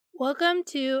Welcome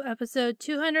to episode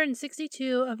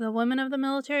 262 of the Women of the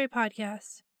Military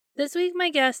podcast. This week,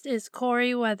 my guest is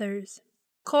Corie Weathers.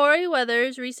 Corie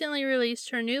Weathers recently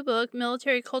released her new book,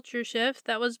 Military Culture Shift,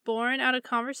 that was born out of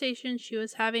conversations she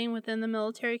was having within the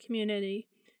military community.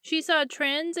 She saw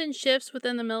trends and shifts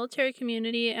within the military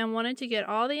community and wanted to get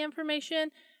all the information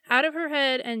out of her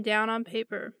head and down on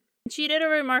paper. She did a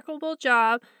remarkable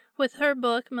job with her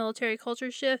book, Military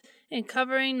Culture Shift, in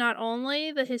covering not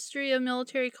only the history of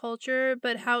military culture,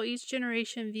 but how each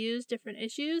generation views different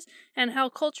issues and how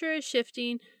culture is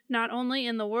shifting not only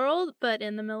in the world, but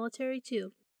in the military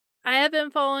too. I have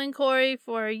been following Corie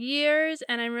for years,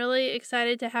 and I'm really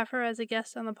excited to have her as a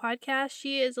guest on the podcast.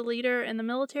 She is a leader in the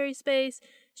military space.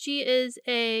 She is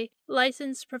a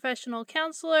licensed professional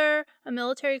counselor, a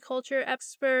military culture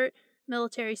expert,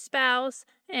 military spouse,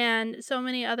 and so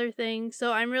many other things.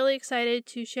 So I'm really excited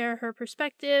to share her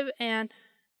perspective, and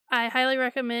I highly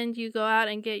recommend you go out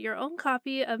and get your own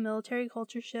copy of Military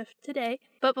Culture Shift today.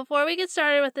 But before we get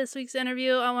started with this week's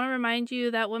interview, I want to remind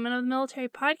you that Women of the Military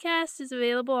podcast is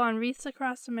available on Wreaths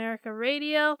Across America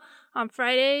Radio on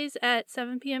Fridays at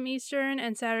 7 p.m. Eastern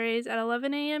and Saturdays at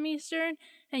 11 a.m. Eastern.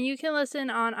 And you can listen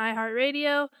on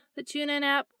iHeartRadio, the TuneIn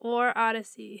app, or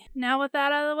Odyssey. Now with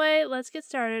that out of the way, let's get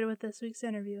started with this week's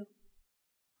interview.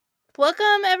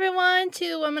 Welcome, everyone,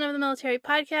 to Women of the Military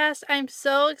podcast. I'm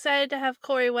so excited to have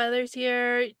Corie Weathers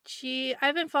here.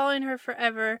 I've been following her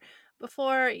forever.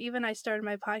 Before even I started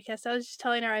my podcast, I was just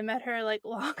telling her I met her like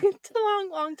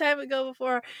long time ago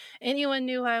before anyone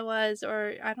knew who I was,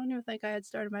 or I don't even think I had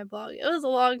started my blog. It was a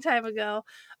long time ago,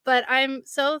 but I'm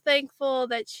so thankful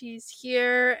that she's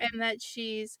here and that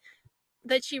she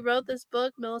wrote this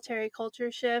book, Military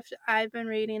Culture Shift. I've been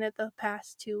reading it the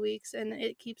past 2 weeks, and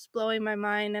it keeps blowing my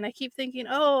mind. And I keep thinking,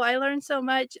 oh, I learned so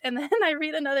much. And then I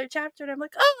read another chapter, and I'm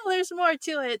like, oh, there's more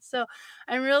to it. So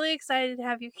I'm really excited to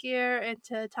have you here and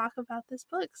to talk about this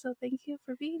book. So thank you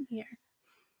for being here.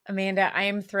 Amanda, I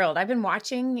am thrilled. I've been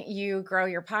watching you grow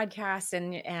your podcast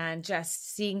and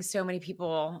just seeing so many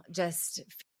people just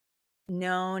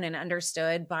known and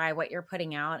understood by what you're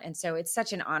putting out. And so it's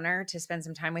such an honor to spend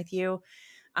some time with you.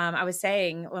 I was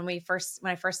saying when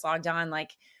I first logged on,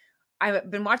 like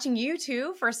I've been watching you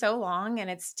too for so long, and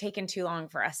it's taken too long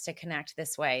for us to connect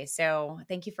this way. So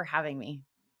thank you for having me.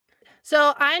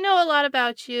 So I know a lot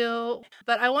about you,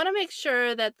 but I want to make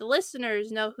sure that the listeners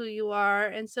know who you are.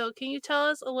 And so can you tell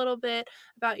us a little bit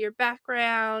about your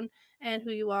background and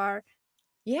who you are?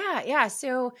 Yeah.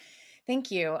 So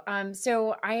thank you.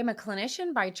 So I am a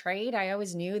clinician by trade. I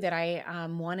always knew that I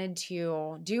wanted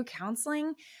to do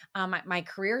counseling. My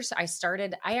career, so I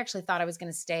actually thought I was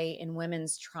going to stay in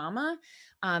women's trauma.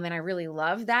 And I really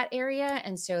love that area.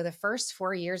 And so the first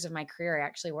 4 years of my career, I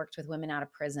actually worked with women out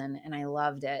of prison, and I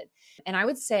loved it. And I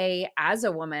would say as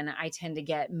a woman, I tend to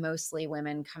get mostly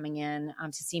women coming in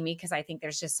to see me because I think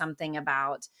there's just something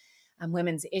about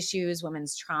women's issues,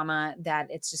 women's trauma, that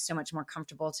it's just so much more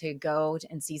comfortable to go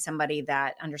and see somebody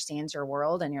that understands your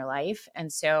world and your life.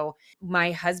 And so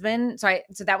my husband,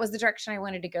 so that was the direction I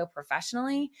wanted to go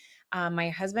professionally.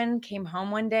 My husband came home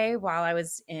one day while I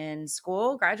was in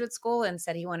school, graduate school, and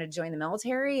said he wanted to join the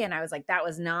military. And I was like, that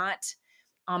was not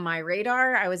on my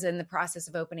radar. I was in the process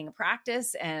of opening a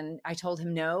practice, and I told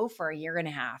him no for a year and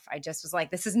a half. I just was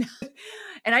like, this is not,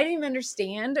 and I didn't even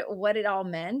understand what it all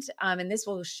meant. And this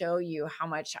will show you how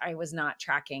much I was not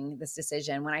tracking this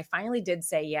decision. When I finally did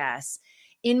say yes,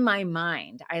 in my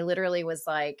mind, I literally was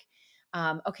like,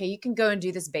 okay, you can go and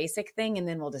do this basic thing and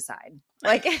then we'll decide.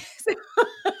 Like, so,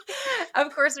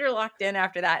 of course, we were locked in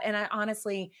after that. And I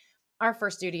honestly, our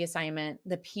first duty assignment,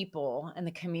 the people and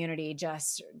the community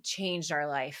just changed our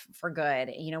life for good.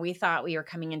 You know, we thought we were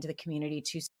coming into the community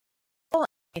to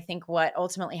I think what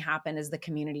ultimately happened is the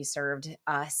community served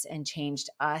us and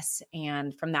changed us.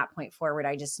 And from that point forward,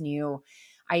 I just knew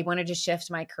I wanted to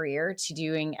shift my career to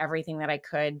doing everything that I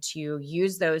could to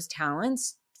use those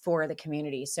talents for the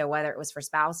community. So whether it was for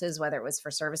spouses, whether it was for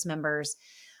service members,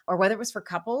 or whether it was for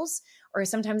couples, or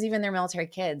sometimes even their military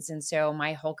kids. And so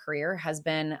my whole career has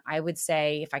been, I would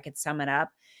say, if I could sum it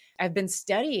up, I've been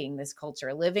studying this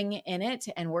culture, living in it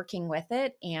and working with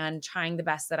it, and trying the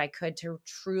best that I could to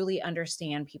truly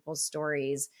understand people's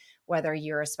stories, whether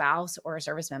you're a spouse or a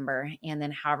service member, and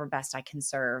then however best I can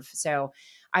serve. So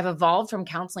I've evolved from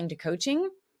counseling to coaching.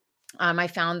 I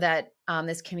found that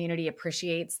this community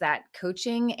appreciates that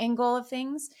coaching angle of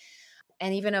things,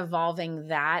 and even evolving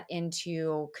that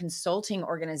into consulting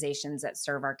organizations that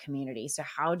serve our community. So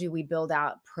how do we build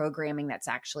out programming that's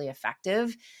actually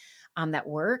effective? That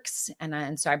works.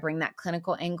 And so I bring that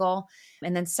clinical angle,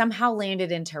 and then somehow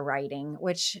landed into writing,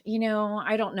 which,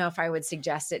 I don't know if I would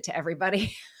suggest it to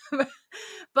everybody,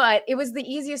 But it was the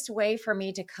easiest way for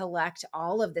me to collect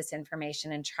all of this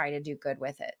information and try to do good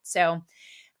with it. So,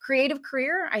 creative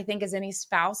career, I think, as any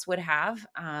spouse would have,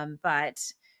 but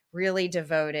really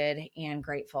devoted and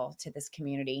grateful to this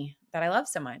community that I love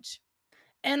so much.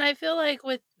 And I feel like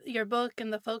with your book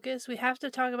and the focus, we have to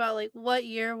talk about like what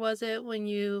year was it when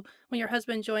your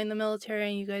husband joined the military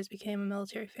and you guys became a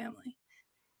military family?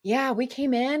 Yeah, we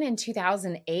came in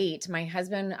 2008. My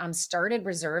husband started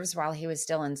reserves while he was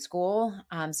still in school.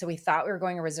 So we thought we were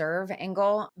going a reserve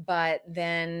angle, but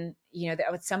then,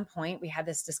 at some point we had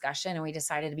this discussion and we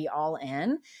decided to be all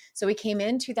in. So we came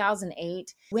in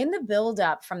 2008 when the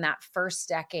buildup from that first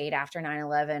decade after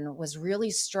 9/11 was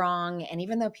really strong. And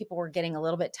even though people were getting a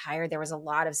little bit tired, there was a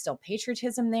lot of still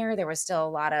patriotism there. There was still a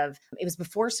lot of, it was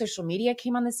before social media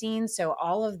came on the scene. So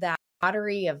all of that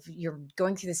camaraderie of you're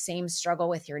going through the same struggle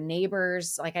with your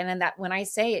neighbors. Like, and then that when I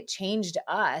say it changed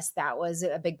us, that was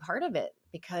a big part of it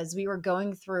because we were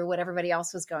going through what everybody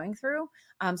else was going through.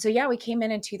 So yeah, we came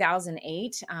in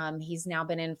 2008. He's now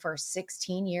been in for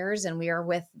 16 years, and we are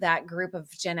with that group of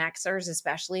Gen Xers,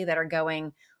 especially that are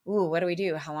going, "Ooh, what do we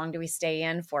do? How long do we stay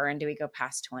in for? And do we go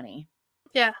past 20?"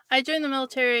 Yeah, I joined the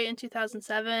military in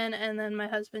 2007 and then my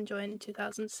husband joined in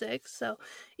 2006. So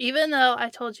even though I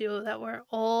told you that we're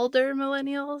older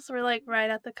millennials, we're like right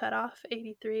at the cutoff,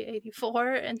 83,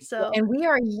 84. And so And we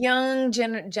are young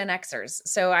Gen Xers,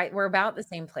 so we're about the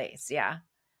same place. Yeah.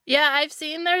 yeah, I've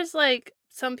seen there's, like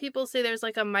some people say there's,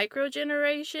 like, a micro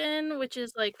generation, which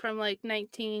is, like, from, like,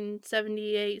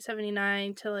 1978,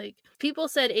 79 to, like people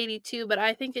said 82, but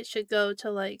I think it should go to,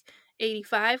 like,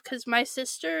 85 because my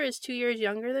sister is 2 years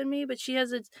younger than me, but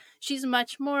she's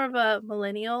much more of a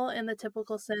millennial in the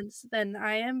typical sense than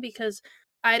I am because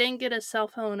I didn't get a cell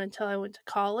phone until I went to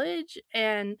college,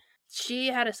 and she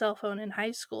had a cell phone in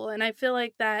high school, and I feel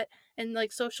like that and,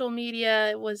 like, social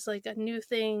media was, like, a new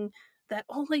thing that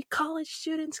only college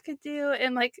students could do,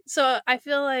 and, like so I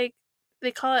feel like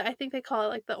I think they call it,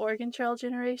 like, the Oregon Trail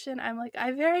generation. I'm like,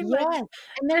 I very much Yes,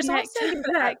 and there's connect also, to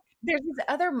that. there's these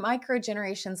other micro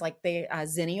generations like the,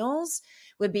 Zennials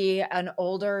would be an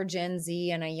older Gen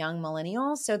Z and a young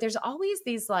millennial, so there's always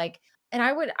these, like, and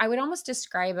I would almost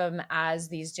describe them as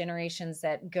these generations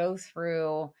that go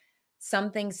through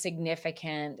something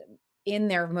significant in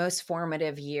their most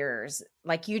formative years,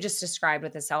 like you just described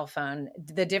with the cell phone,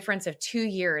 the difference of 2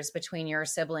 years between your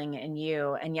sibling and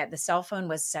you, and yet the cell phone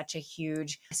was such a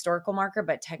huge historical marker,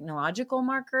 but technological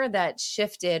marker that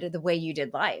shifted the way you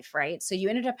did life, right? So you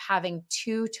ended up having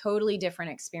 2 totally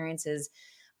different experiences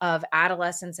of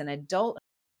adolescence and adult,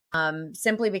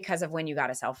 simply because of when you got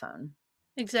a cell phone.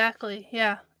 Exactly,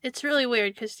 yeah. It's really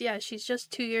weird because yeah, she's just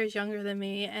 2 years younger than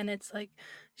me, and it's like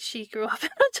she grew up in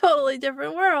a totally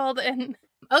different world, and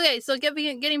okay, so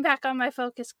getting back on my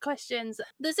focus questions.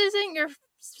 This isn't your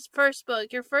first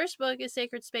book. Your first book is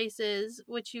Sacred Spaces,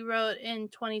 which you wrote in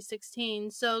 2016.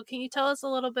 So can you tell us a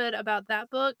little bit about that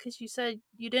book? Because you said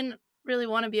you didn't really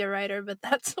wanna be a writer, but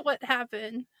that's what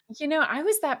happened. I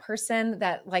was that person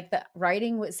that like the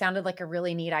writing sounded like a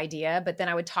really neat idea, but then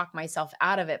I would talk myself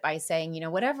out of it by saying,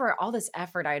 whatever, all this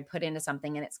effort I had put into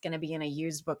something and it's going to be in a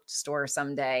used bookstore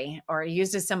someday or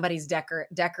used as somebody's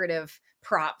decorative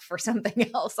prop for something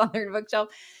else on their bookshelf.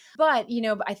 But,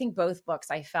 I think both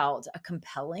books I felt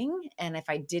compelling. And if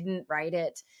I didn't write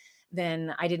it,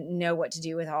 then I didn't know what to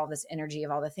do with all this energy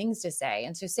of all the things to say.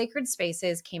 And so Sacred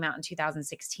Spaces came out in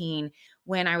 2016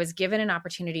 when I was given an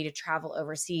opportunity to travel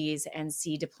overseas and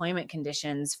see deployment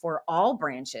conditions for all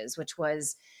branches, which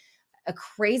was a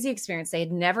crazy experience. They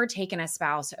had never taken a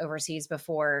spouse overseas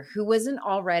before who wasn't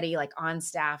already like on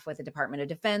staff with the Department of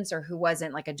Defense or who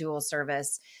wasn't like a dual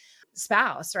service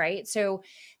spouse, right? So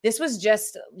this was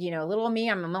just, little me,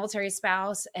 I'm a military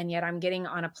spouse, and yet I'm getting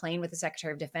on a plane with the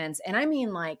Secretary of Defense. And I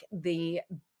mean like the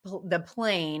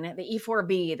plane, the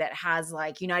E4B that has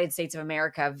like United States of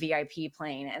America VIP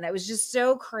plane. And that was just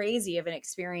so crazy of an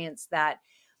experience that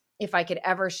if I could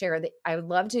ever share that, I would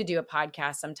love to do a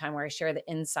podcast sometime where I share the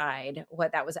inside,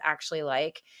 what that was actually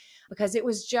like, because it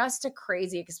was just a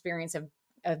crazy experience of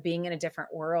being in a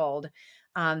different world,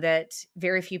 that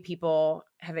very few people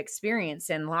have experienced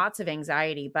and lots of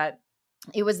anxiety. But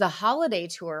it was the holiday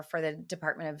tour for the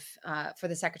for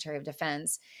the Secretary of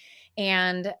Defense.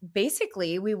 And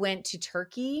basically, we went to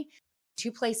Turkey,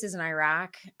 2 places in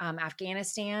Iraq,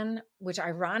 Afghanistan, which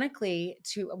ironically,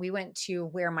 we went to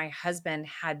where my husband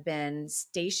had been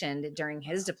stationed during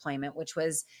his deployment, which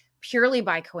was purely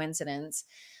by coincidence.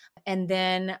 And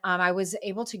then I was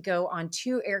able to go on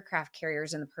 2 aircraft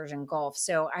carriers in the Persian Gulf.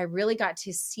 So I really got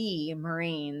to see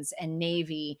Marines and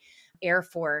Navy, Air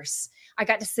Force. I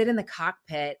got to sit in the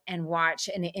cockpit and watch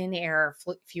an in-air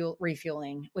fuel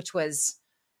refueling, which was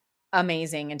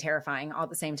amazing and terrifying all at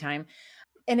the same time.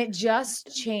 And it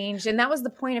just changed, and that was the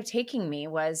point of taking me,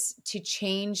 was to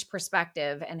change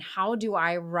perspective. And how do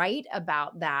I write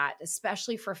about that,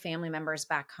 especially for family members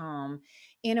back home,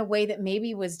 in a way that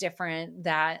maybe was different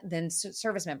than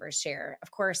service members share?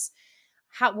 Of course,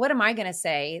 what am I going to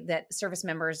say that service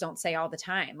members don't say all the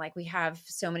time? Like, we have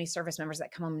so many service members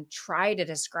that come home and try to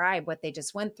describe what they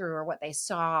just went through or what they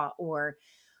saw, or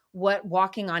what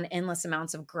walking on endless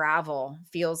amounts of gravel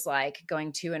feels like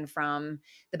going to and from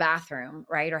the bathroom,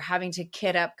 right? Or having to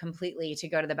kit up completely to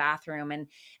go to the bathroom. And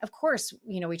of course,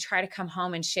 we try to come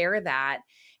home and share that.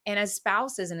 And as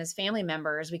spouses and as family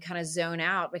members, we kind of zone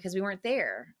out because we weren't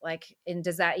there. Like, and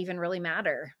does that even really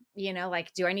matter?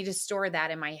 Like, do I need to store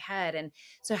that in my head? And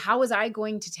so how was I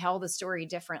going to tell the story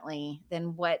differently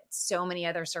than what so many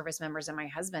other service members and my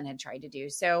husband had tried to do?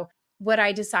 So what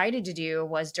I decided to do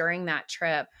was, during that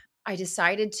trip, I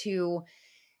decided to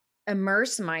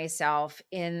immerse myself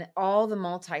in all the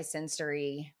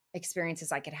multisensory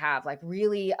experiences I could have, like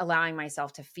really allowing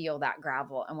myself to feel that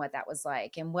gravel and what that was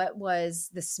like, and what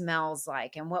was the smells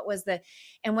like, and what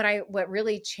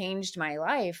really changed my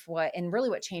life, what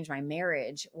changed my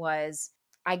marriage was,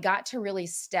 I got to really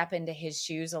step into his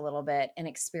shoes a little bit and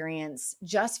experience,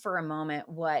 just for a moment,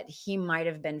 what he might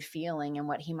have been feeling and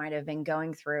what he might have been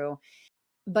going through.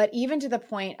 But even to the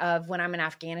point of, when I'm in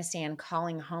Afghanistan,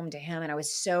 calling home to him, and I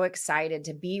was so excited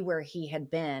to be where he had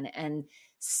been and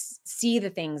see the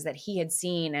things that he had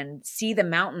seen and see the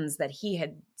mountains that he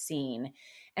had seen.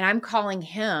 And I'm calling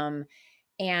him,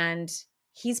 and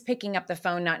he's picking up the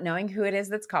phone, not knowing who it is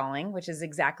that's calling, which is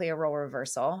exactly a role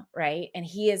reversal, right? And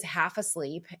he is half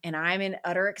asleep, and I'm in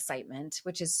utter excitement,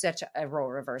 which is such a role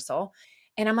reversal.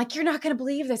 And I'm like, "You're not going to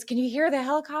believe this. Can you hear the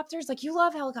helicopters? Like, you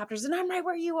love helicopters, and I'm right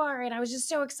where you are." And I was just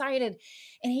so excited.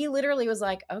 And he literally was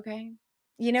like, "Okay."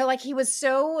 Like, he was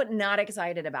so not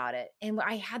excited about it. And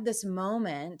I had this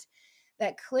moment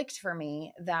that clicked for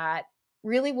me, that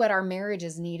really what our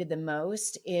marriages needed the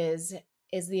most is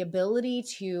the ability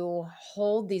to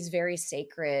hold these very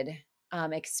sacred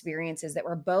experiences that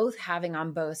we're both having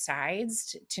on both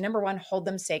sides, to number one, hold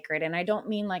them sacred. And I don't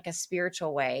mean like a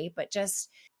spiritual way, but just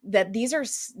that these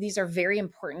are very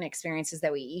important experiences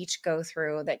that we each go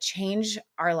through, that change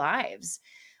our lives.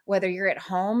 Whether you're at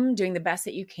home doing the best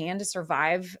that you can to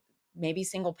survive maybe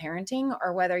single parenting,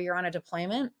 or whether you're on a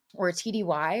deployment or a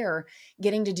TDY, or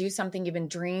getting to do something you've been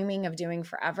dreaming of doing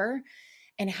forever.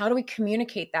 And how do we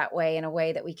communicate that way, in a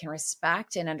way that we can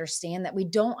respect and understand, that we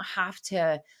don't have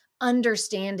to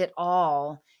understand it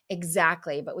all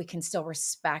exactly, but we can still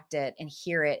respect it and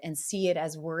hear it and see it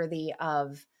as worthy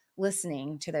of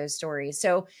listening to those stories.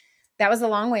 So that was a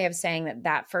long way of saying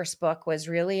that first book was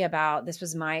really about, this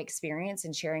was my experience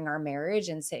in sharing our marriage,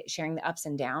 and sharing the ups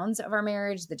and downs of our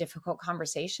marriage, the difficult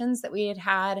conversations that we had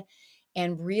had,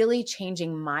 and really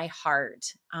changing my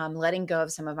heart, letting go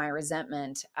of some of my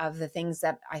resentment of the things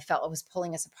that I felt was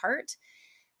pulling us apart.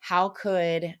 How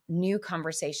could new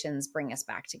conversations bring us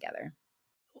back together?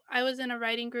 I was in a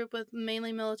writing group with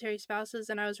mainly military spouses,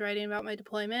 and I was writing about my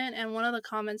deployment. And one of the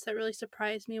comments that really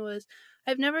surprised me was,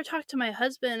 "I've never talked to my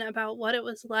husband about what it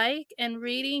was like, and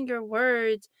reading your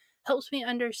words helps me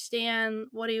understand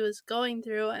what he was going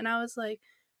through." And I was like,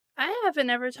 I haven't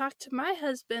ever talked to my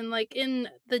husband, like, in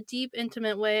the deep,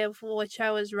 intimate way of which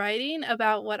I was writing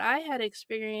about what I had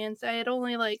experienced. I had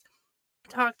only, like,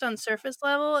 talked on surface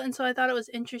level. And so I thought it was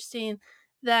interesting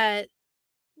that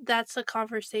that's a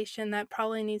conversation that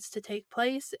probably needs to take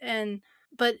place. And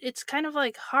but it's kind of,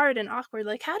 like, hard and awkward,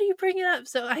 like, how do you bring it up?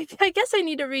 So I guess I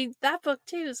need to read that book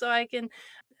too, so I can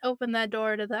open that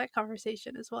door to that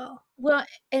conversation as well. Well,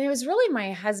 and it was really,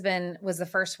 my husband was the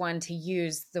first one to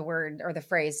use the word or the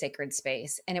phrase sacred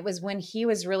space. And it was when he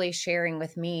was really sharing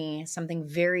with me something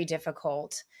very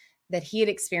difficult that he had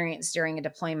experienced during a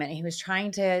deployment. He was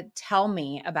trying to tell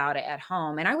me about it at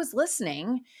home, and I was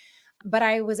listening, but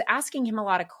I was asking him a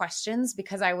lot of questions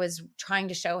because I was trying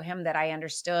to show him that I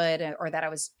understood, or that I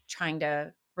was trying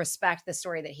to respect the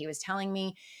story that he was telling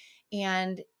me.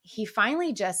 And he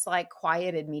finally just like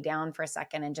quieted me down for a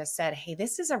second and just said, "Hey,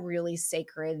 this is a really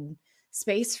sacred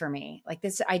space for me. Like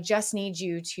this, I just need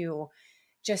you to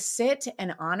just sit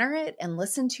and honor it and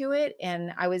listen to it."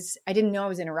 And I didn't know I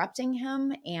was interrupting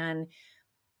him. And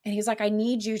he's like, "I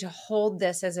need you to hold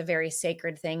this as a very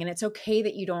sacred thing. And it's okay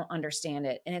that you don't understand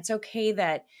it. And it's okay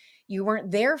that you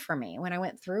weren't there for me when I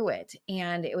went through it.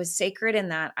 And it was sacred in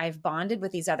that I've bonded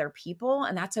with these other people,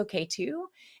 and that's okay too."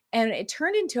 And it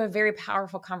turned into a very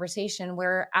powerful conversation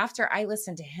where, after I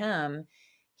listened to him,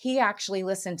 he actually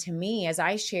listened to me as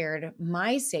I shared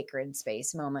my sacred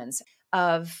space moments.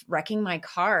 of wrecking my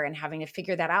car and having to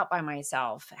figure that out by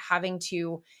myself, having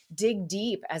to dig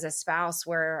deep as a spouse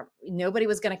where nobody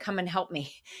was going to come and help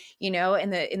me, in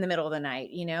the middle of the night,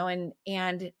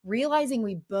 and realizing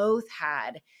we both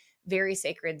had very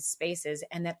sacred spaces,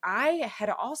 and that I had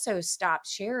also stopped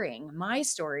sharing my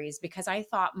stories because I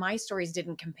thought my stories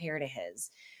didn't compare to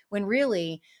his, when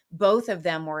really both of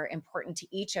them were important to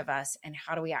each of us. And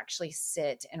how do we actually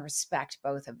sit and respect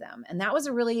both of them? And that was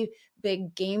a really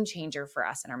big game changer for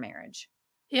us in our marriage.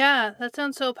 Yeah, that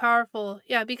sounds so powerful.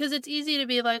 Yeah, because it's easy to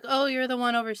be like, "Oh, you're the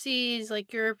one overseas,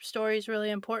 like your story's really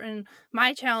important.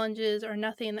 My challenges are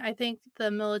nothing." I think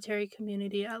the military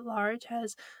community at large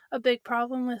has a big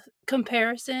problem with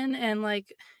comparison and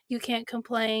like you can't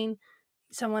complain,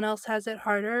 someone else has it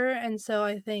harder, and so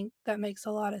I think that makes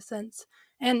a lot of sense.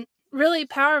 And really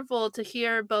powerful to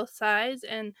hear both sides,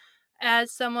 and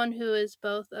as someone who is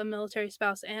both a military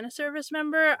spouse and a service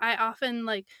member, I often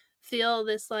like feel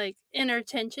this like inner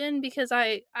tension because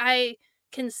I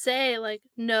can say like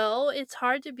no, it's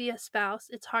hard to be a spouse,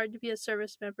 it's hard to be a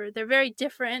service member. They're very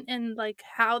different in like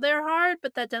how they're hard,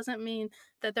 but that doesn't mean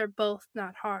that they're both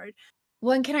not hard.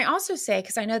 Well, and can I also say,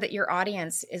 because I know that your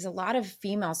audience is a lot of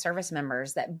female service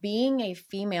members, that being a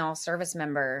female service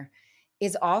member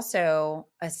is also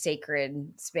a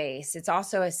sacred space. It's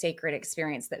also a sacred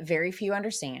experience that very few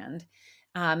understand.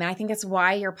 And I think that's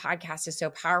why your podcast is so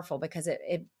powerful, because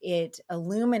it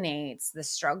illuminates the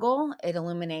struggle. It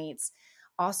illuminates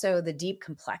also the deep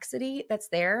complexity that's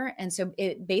there. And so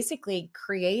it basically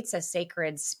creates a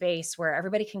sacred space where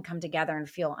everybody can come together and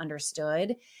feel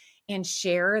understood and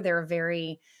share their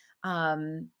very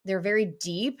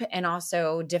deep and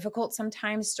also difficult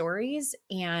sometimes stories,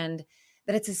 and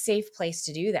that it's a safe place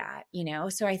to do that,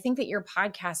 so I think that your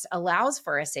podcast allows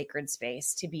for a sacred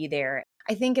space to be there.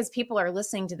 I think as people are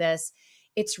listening to this,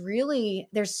 it's really,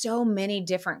 there's so many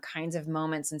different kinds of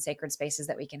moments and sacred spaces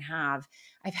that we can have.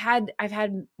 I've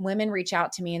had women reach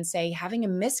out to me and say having a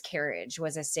miscarriage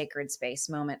was a sacred space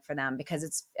moment for them, because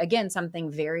it's, again,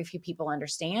 something very few people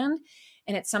understand,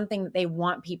 and it's something that they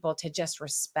want people to just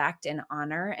respect and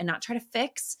honor and not try to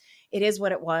fix. It is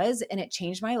what it was, and it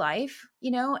changed my life,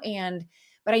 and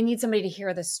but I need somebody to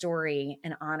hear the story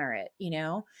and honor it.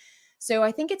 So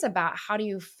I think it's about, how do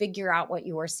you figure out what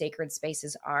your sacred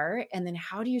spaces are? And then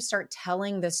how do you start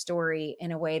telling the story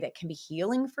in a way that can be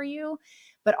healing for you,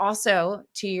 but also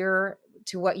to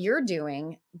what you're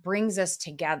doing brings us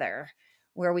together,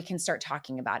 where we can start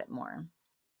talking about it more.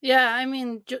 Yeah, I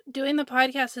mean, doing the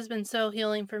podcast has been so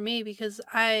healing for me because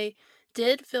I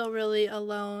did feel really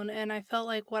alone and I felt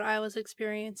like what I was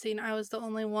experiencing, I was the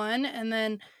only one. And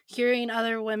then hearing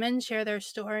other women share their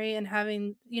story and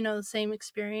having, the same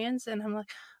experience. And I'm like,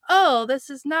 oh, this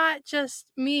is not just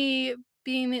me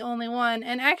being the only one.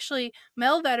 And actually,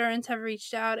 male veterans have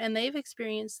reached out and they've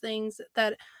experienced things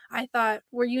that I thought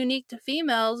were unique to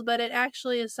females, but it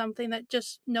actually is something that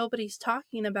just nobody's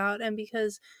talking about. And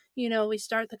because we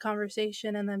start the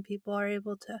conversation and then people are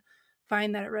able to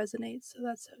find that it resonates. So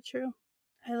that's so true.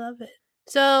 I love it.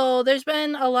 So there's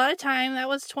been a lot of time. That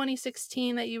was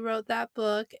 2016 that you wrote that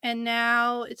book, and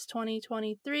now it's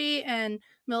 2023, and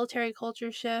Military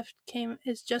Culture Shift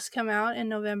has just come out in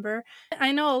November.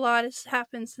 I know a lot has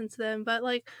happened since then, but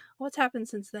like, what's happened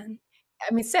since then?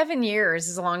 I mean, 7 years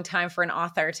is a long time for an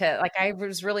author to, like, I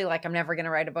was really like, I'm never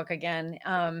gonna write a book again.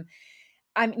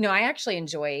 I actually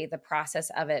enjoy the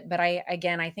process of it, but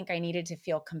I think I needed to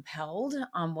feel compelled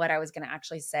on what I was gonna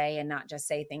actually say and not just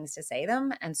say things to say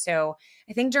them. And so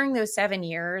I think during those 7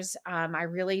 years, I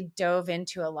really dove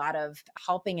into a lot of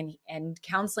helping and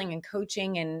counseling and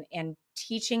coaching and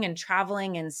teaching and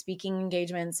traveling and speaking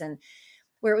engagements, and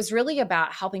where it was really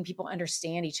about helping people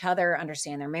understand each other,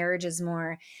 understand their marriages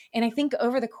more. And I think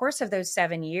over the course of those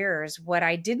 7 years, what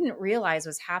I didn't realize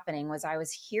was happening was I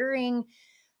was hearing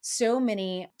so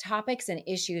many topics and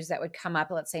issues that would come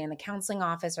up, let's say in the counseling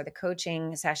office or the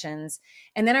coaching sessions.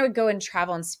 And then I would go and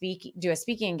travel and do a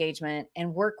speaking engagement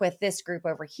and work with this group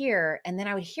over here. And then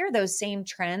I would hear those same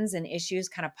trends and issues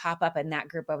kind of pop up in that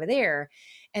group over there.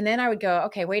 And then I would go,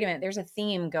 okay, wait a minute, there's a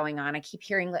theme going on. I keep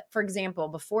hearing, for example,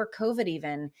 before COVID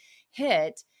even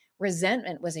hit,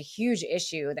 resentment was a huge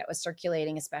issue that was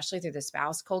circulating, especially through the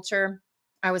spouse culture.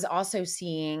 I was also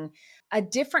seeing a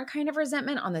different kind of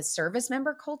resentment on the service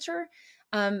member culture.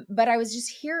 But I was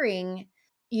just hearing,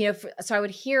 so I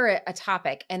would hear a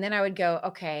topic and then I would go,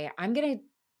 okay, I'm going to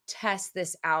test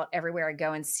this out everywhere I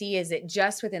go and see, is it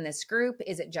just within this group?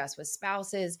 Is it just with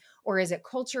spouses? Or is it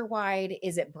culture wide?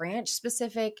 Is it branch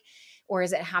specific? or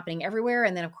is it happening everywhere?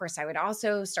 And then of course I would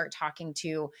also start talking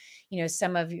to,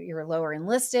 some of your lower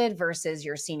enlisted versus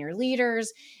your senior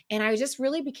leaders. And I just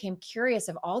really became curious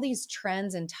of all these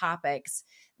trends and topics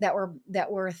that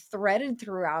were threaded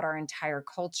throughout our entire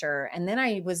culture. And then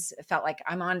I was felt like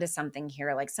I'm onto something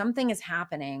here, like something is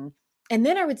happening. And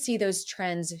then I would see those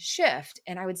trends shift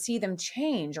and I would see them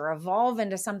change or evolve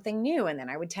into something new. And then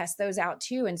I would test those out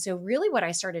too. And so, really, what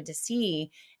I started to see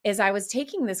is I was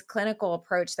taking this clinical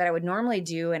approach that I would normally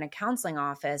do in a counseling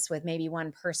office with maybe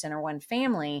one person or one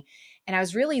family. And I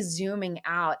was really zooming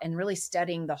out and really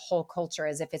studying the whole culture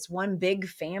as if it's one big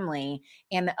family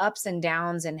and the ups and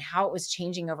downs and how it was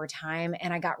changing over time.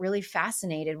 And I got really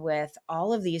fascinated with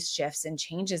all of these shifts and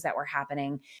changes that were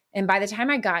happening. And by the time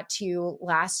I got to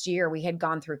last year, we had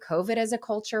gone through COVID as a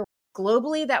culture.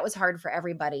 Globally, that was hard for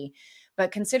everybody.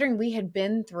 But considering we had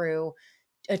been through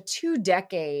a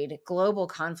 2-decade global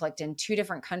conflict in 2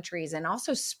 different countries and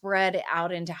also spread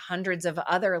out into hundreds of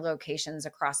other locations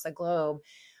across the globe,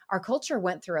 our culture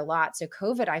went through a lot. So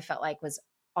COVID, I felt like, was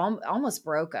almost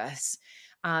broke us.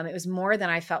 It was more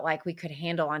than I felt like we could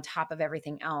handle on top of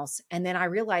everything else. And then I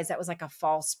realized that was like a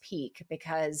false peak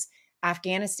because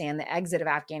Afghanistan, the exit of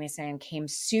Afghanistan came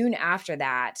soon after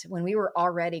that when we were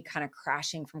already kind of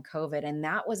crashing from COVID. And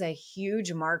that was a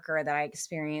huge marker that I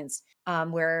experienced,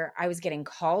 where I was getting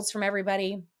calls from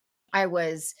everybody. I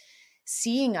was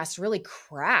seeing us really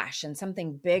crash and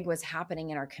something big was happening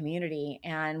in our community.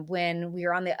 And when we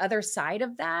were on the other side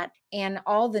of that, and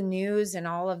all the news and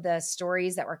all of the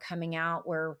stories that were coming out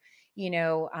were,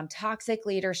 toxic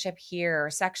leadership here,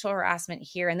 sexual harassment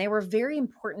here, and they were very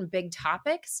important, big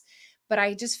topics. But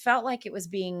I just felt like it was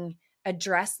being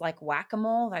addressed like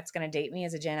whack-a-mole. That's going to date me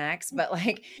as a Gen X, but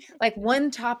like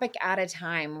one topic at a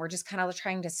time. We're just kind of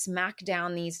trying to smack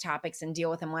down these topics and deal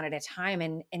with them one at a time.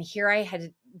 And here I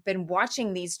had been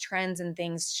watching these trends and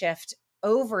things shift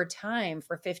over time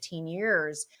for 15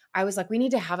 years. I was like, we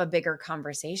need to have a bigger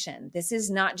conversation. This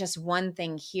is not just one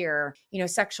thing here.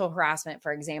 Sexual harassment,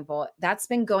 for example, that's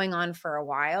been going on for a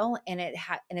while, and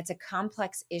it's a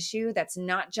complex issue that's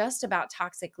not just about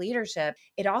toxic leadership.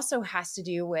 It also has to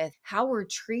do with how we're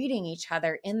treating each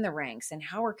other in the ranks and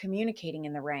how we're communicating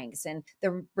in the ranks, and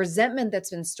the resentment that's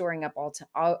been storing up all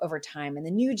over time, and the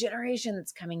new generation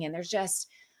that's coming in. There's just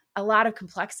a lot of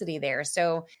complexity there.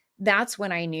 So that's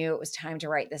when I knew it was time to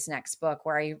write this next book,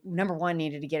 where I, number one,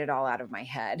 needed to get it all out of my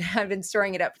head. I've been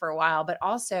storing it up for a while, but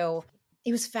also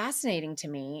it was fascinating to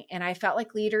me. And I felt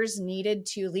like leaders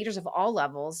of all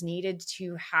levels needed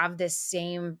to have this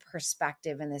same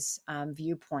perspective and this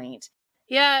viewpoint.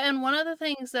 Yeah, and one of the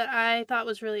things that I thought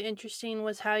was really interesting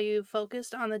was how you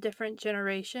focused on the different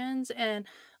generations. And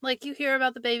like, you hear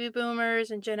about the baby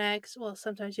boomers and Gen X. Well,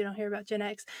 sometimes you don't hear about Gen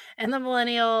X and the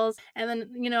millennials and then,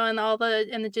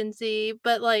 and the Gen Z.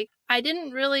 But like, I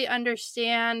didn't really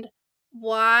understand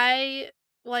why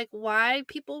why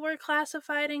people were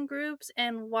classified in groups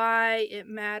and why it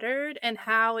mattered and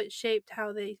how it shaped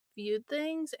how they viewed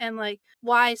things, and like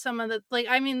why some of the, like,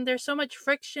 I mean, there's so much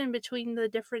friction between the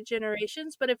different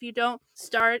generations, but if you don't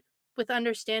start with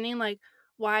understanding like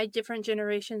why different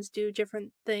generations do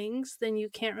different things, then you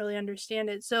can't really understand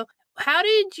it. So how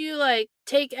did you like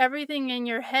take everything in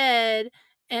your head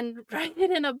and write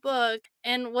it in a book?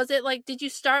 And was it like, did you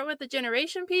start with the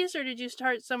generation piece or did you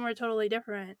start somewhere totally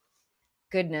different?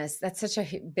 Goodness, that's such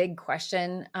a big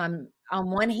question. On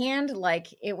one hand, like,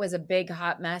 it was a big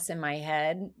hot mess in my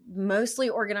head, mostly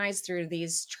organized through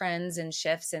these trends and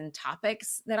shifts and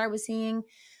topics that I was seeing.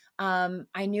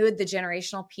 I knew the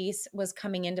generational piece was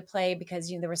coming into play because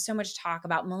there was so much talk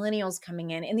about millennials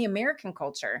coming in the American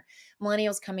culture,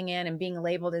 millennials coming in and being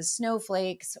labeled as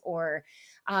snowflakes,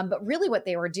 but really what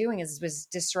they were doing was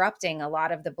disrupting a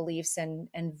lot of the beliefs and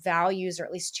values, or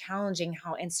at least challenging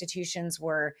how institutions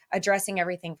were addressing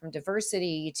everything from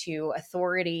diversity to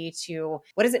authority to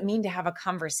what does it mean to have a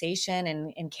conversation,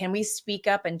 and can we speak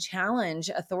up and challenge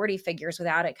authority figures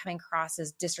without it coming across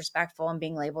as disrespectful and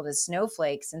being labeled as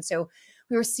snowflakes. And so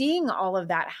we were seeing all of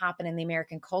that happen in the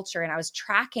American culture, and I was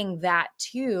tracking that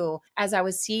too as I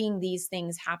was seeing these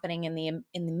things happening in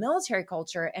the military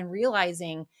culture, and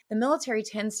realizing the military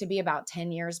tends to be about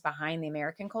 10 years behind the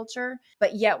American culture,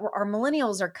 but yet our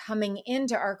millennials are coming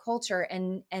into our culture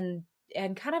and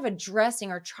kind of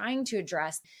addressing or trying to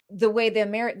address the way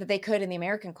that they could in the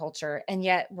American culture, and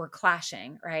yet we're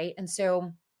clashing, right? And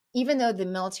so even though the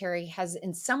military has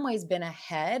in some ways been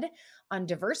ahead on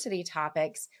diversity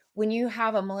topics, when you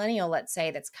have a millennial, let's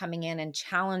say, that's coming in and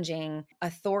challenging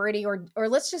authority, or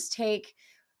let's just take,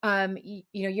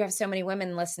 you have so many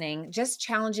women listening, just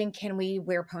challenging, can we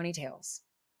wear ponytails?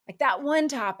 Like that one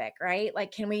topic, right?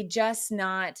 Like, can we just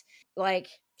not, like,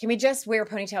 can we just wear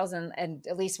ponytails and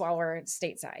at least while we're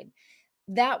stateside?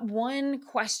 That one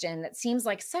question that seems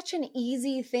like such an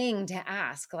easy thing to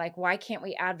ask, like, why can't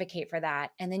we advocate for that?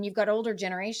 And then you've got older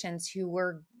generations who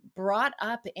were brought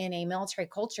up in a military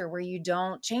culture where you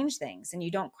don't change things and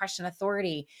you don't question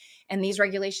authority. And these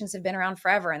regulations have been around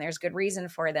forever and there's good reason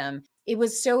for them. It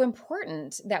was so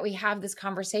important that we have this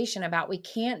conversation about we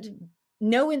can't,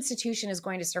 no institution is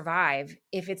going to survive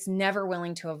if it's never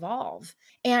willing to evolve.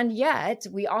 And yet,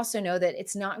 we also know that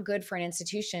it's not good for an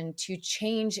institution to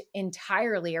change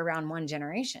entirely around one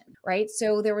generation, right?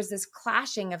 So there was this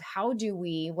clashing of how do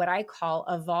we, what I call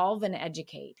evolve and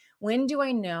educate. When do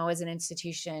I know as an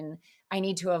institution I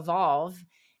need to evolve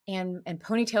and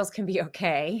ponytails can be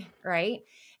okay, right?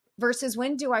 Versus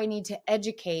when do I need to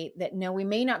educate that no, we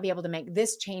may not be able to make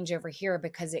this change over here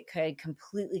because it could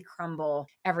completely crumble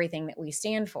everything that we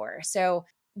stand for. So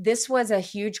this was a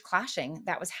huge clashing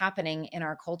that was happening in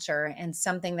our culture and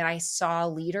something that I saw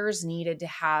leaders needed to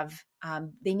have.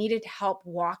 They needed help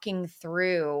walking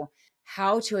through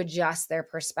how to adjust their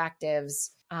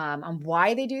perspectives on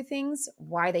why they do things,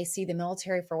 why they see the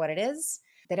military for what it is,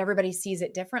 that everybody sees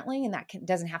it differently, and that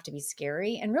doesn't have to be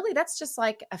scary. And really, that's just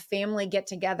like a family get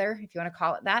together, if you want to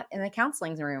call it that, in the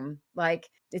counseling room. Like,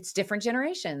 it's different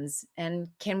generations, and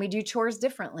can we do chores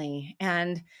differently?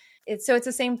 And it's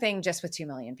the same thing, just with 2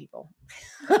 million people.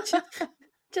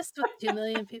 Just with 2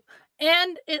 million people.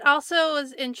 And it also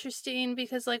was interesting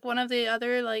because, like, one of the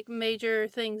other, like, major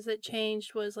things that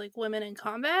changed was, like, women in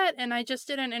combat, and I just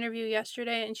did an interview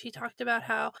yesterday, and she talked about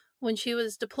how when she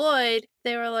was deployed,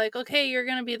 they were like, "Okay, you're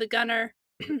gonna be the gunner."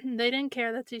 They didn't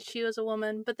care that she was a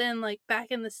woman, but then, like, back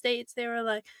in the States, they were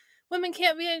like, "Women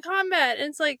can't be in combat," and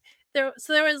it's like there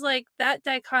was, like, that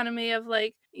dichotomy of,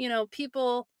 like,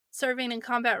 people serving in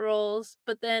combat roles,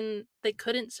 but then they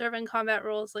couldn't serve in combat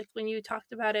roles, like, when you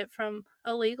talked about it from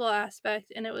a legal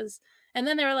aspect, and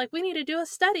then they were like, "We need to do a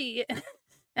study."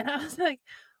 And I was like,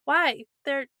 "Why?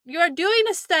 You're doing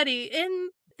a study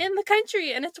in the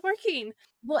country, and it's working."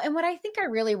 Well, and what I think I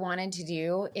really wanted to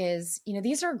do is,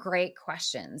 these are great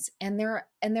questions, and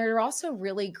they're also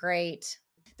really great.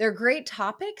 They're great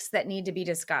topics that need to be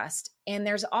discussed. And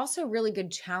there's also really good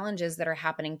challenges that are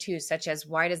happening too, such as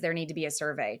why does there need to be a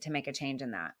survey to make a change in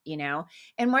that,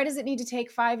 And why does it need to take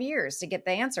 5 years to get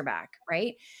the answer back,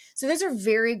 right? So those are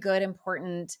very good,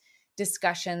 important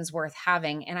discussions worth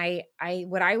having. And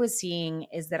what I was seeing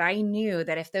is that I knew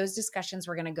that if those discussions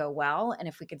were going to go well, and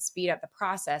if we could speed up the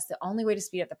process, the only way to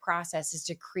speed up the process is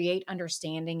to create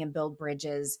understanding and build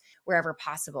bridges wherever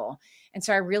possible. And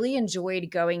so I really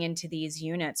enjoyed going into these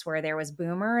units where there was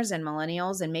boomers and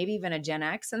millennials and maybe even a Gen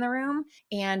X in the room,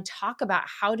 and talk about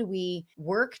how do we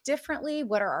work differently?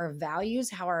 What are our values?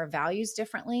 How are our values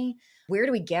differently? Where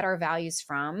do we get our values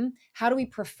from? How do we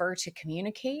prefer to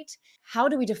communicate? How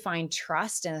do we define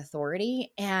trust and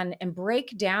authority, and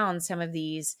break down some of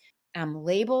these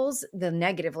labels, the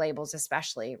negative labels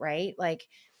especially, right? Like,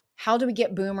 how do we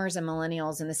get boomers and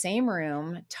millennials in the same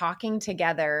room talking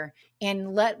together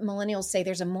and let millennials say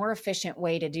there's a more efficient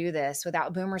way to do this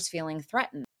without boomers feeling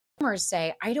threatened? Boomers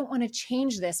say, I don't want to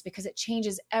change this because it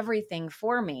changes everything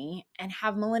for me, and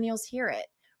have millennials hear it,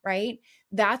 right?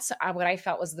 That's what I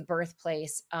felt was the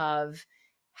birthplace of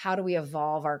how do we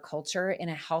evolve our culture in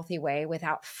a healthy way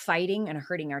without fighting and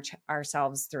hurting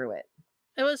ourselves through it.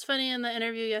 It was funny in the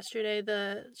interview yesterday,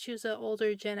 she was an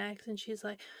older Gen X, and she's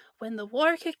like, "When the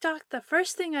war kicked off, the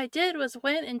first thing I did was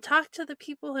went and talked to the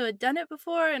people who had done it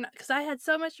before, and because I had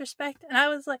so much respect." And I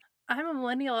was like, "I'm a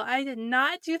millennial. I did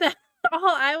not do that at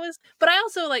all." But I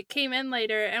also, like, came in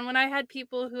later, and when I had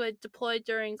people who had deployed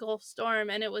during Gulf Storm,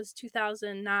 and it was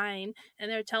 2009,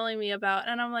 and they're telling me about,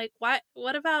 and I'm like,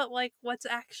 what about, like, what's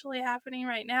actually happening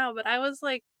right now? But I was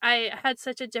like, I had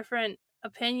such a different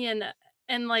opinion,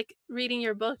 and, like, reading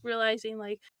your book, realizing,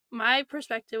 like, my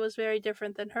perspective was very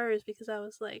different than hers, because I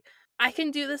was like, I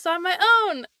can do this on my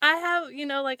own. I have,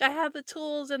 like, I have the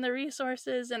tools and the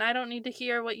resources, and I don't need to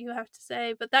hear what you have to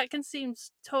say. But that can seem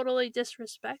totally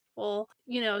disrespectful,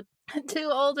 to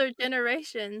older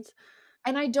generations.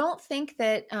 And I don't think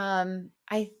that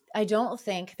I don't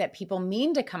think that people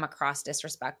mean to come across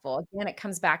disrespectful. Again, it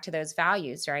comes back to those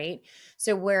values, right?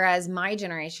 So whereas my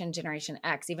generation, Generation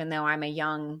X, even though I'm a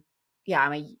young, yeah,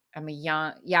 I'm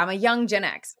a young Gen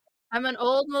X. I'm an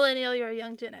old millennial, you're a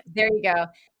young Gen X. There you go.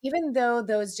 Even though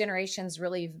those generations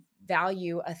really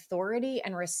value authority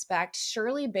and respect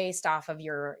surely based off of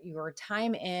your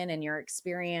time in and your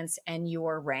experience and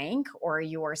your rank or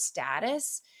your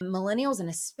status. Millennials and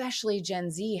especially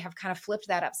Gen Z have kind of flipped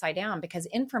that upside down because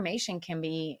information can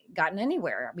be gotten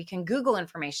anywhere. We can Google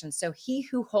information. So he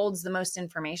who holds the most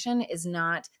information is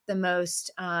not the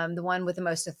one with the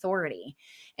most authority.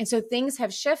 And so things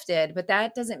have shifted, but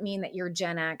that doesn't mean that you're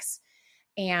Gen X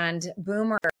and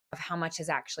boomer of how much has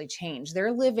actually changed.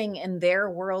 They're living in their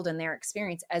world and their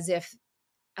experience as if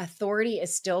authority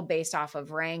is still based off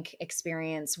of rank,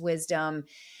 experience, wisdom,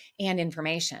 and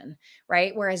information,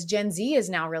 right? Whereas Gen Z is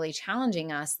now really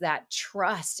challenging us that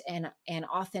trust and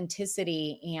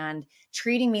authenticity and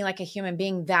treating me like a human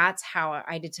being. That's how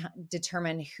I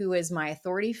determine who is my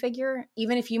authority figure.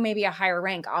 Even if you may be a higher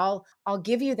rank, I'll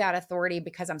give you that authority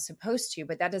because I'm supposed to,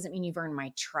 but that doesn't mean you've earned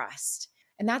my trust.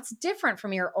 And that's different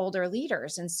from your older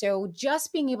leaders. And so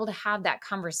just being able to have that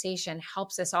conversation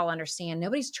helps us all understand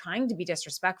nobody's trying to be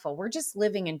disrespectful. We're just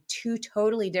living in two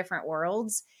totally different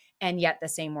worlds and yet the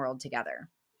same world together.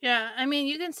 Yeah, I mean,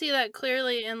 you can see that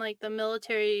clearly in like the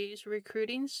military's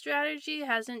recruiting strategy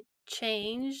hasn't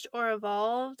changed or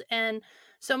evolved. And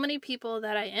so many people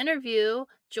that I interview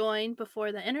joined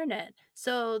before the internet.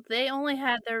 So they only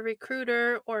had their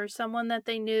recruiter or someone that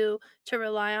they knew to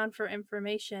rely on for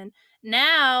information.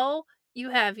 Now you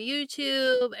have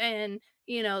YouTube and,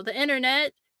 the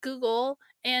internet, Google,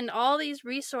 and all these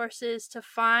resources to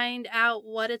find out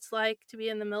what it's like to be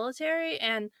in the military.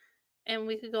 And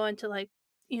we could go into like,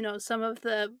 some of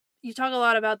the you talk a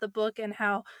lot about the book and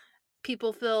how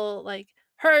people feel like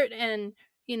hurt and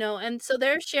so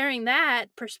they're sharing that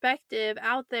perspective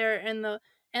out there and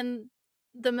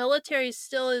the military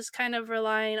still is kind of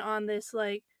relying on this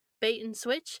like bait and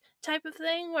switch type of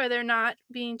thing where they're not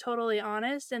being totally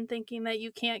honest and thinking that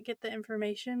you can't get the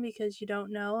information because you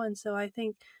don't know. And so I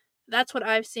think that's what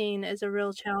I've seen as a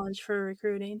real challenge for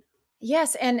recruiting.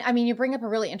 Yes. And I mean, you bring up a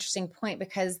really interesting point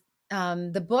because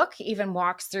the book even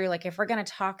walks through, like, if we're going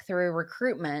to talk through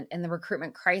recruitment and the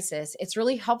recruitment crisis, it's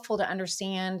really helpful to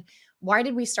understand why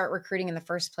did we start recruiting in the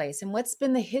first place and what's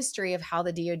been the history of how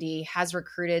the DoD has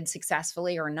recruited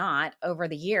successfully or not over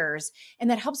the years. And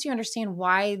that helps you understand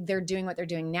why they're doing what they're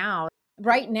doing now.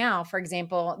 Right now, for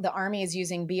example, the Army is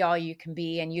using Be All You Can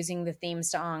Be and using the theme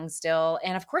song still.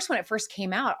 And of course, when it first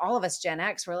came out, all of us Gen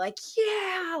X were like,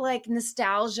 yeah, like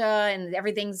nostalgia and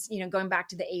everything's, going back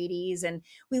to the 80s. And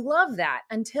we love that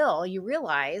until you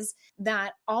realize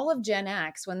that all of Gen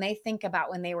X, when they think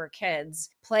about when they were kids,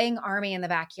 playing Army in the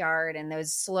backyard and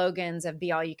those slogans of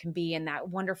Be All You Can Be and that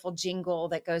wonderful jingle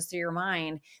that goes through your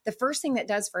mind, the first thing that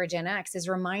does for a Gen X is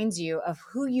reminds you of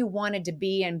who you wanted to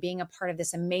be and being a part of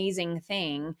this amazing thing.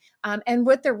 And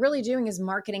what they're really doing is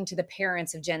marketing to the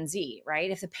parents of Gen Z, right?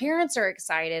 If the parents are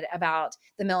excited about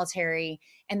the military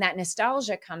and that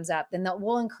nostalgia comes up, then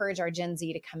we'll encourage our Gen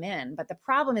Z to come in. But the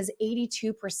problem is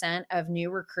 82% of new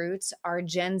recruits are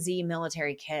Gen Z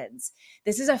military kids.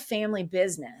 This is a family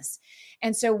business.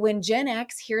 And so when Gen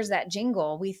X hears that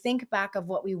jingle, we think back of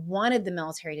what we wanted the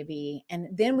military to be. And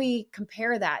then we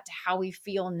compare that to how we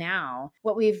feel now,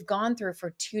 what we've gone through for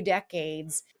 2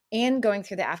 decades and going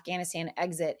through the Afghanistan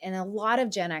exit. And a lot of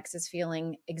Gen X is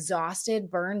feeling exhausted,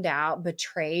 burned out,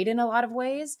 betrayed in a lot of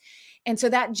ways. And so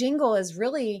that jingle is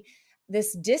really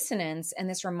this dissonance and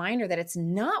this reminder that it's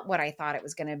not what I thought it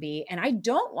was going to be. And I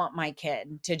don't want my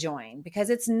kid to join because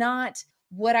it's not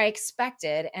what I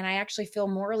expected. And I actually feel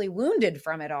morally wounded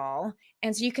from it all.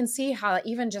 And so you can see how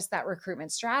even just that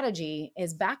recruitment strategy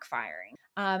is backfiring.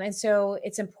 And so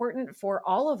it's important for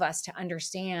all of us to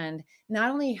understand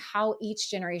not only how each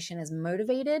generation is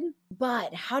motivated,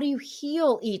 but how do you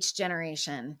heal each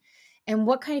generation? And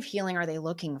what kind of healing are they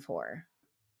looking for?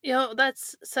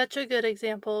 That's such a good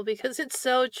example because it's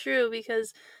so true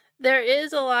because there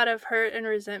is a lot of hurt and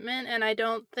resentment and I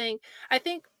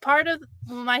think part of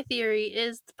my theory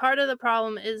is part of the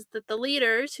problem is that the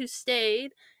leaders who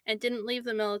stayed and didn't leave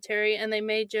the military and they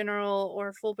made general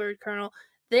or full bird colonel,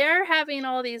 they're having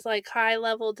all these like high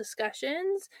level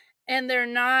discussions and they're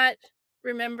not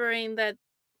remembering that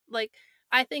like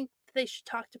I think they should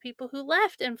talk to people who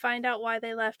left and find out why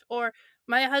they left. Or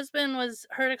my husband was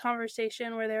heard a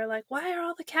conversation where they're like, "Why are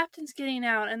all the captains getting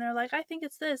out?" And they're like, "I think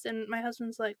it's this." And my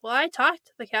husband's like, "Well, I talked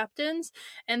to the captains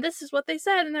and this is what they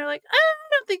said." And they're like, "I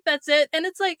don't think that's it." And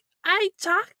it's like, I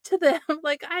talked to them.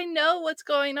 Like I know what's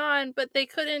going on, but they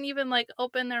couldn't even like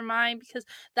open their mind because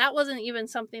that wasn't even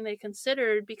something they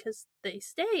considered because they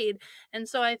stayed. And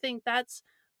so I think that's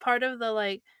part of the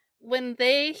like when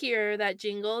they hear that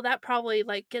jingle, that probably,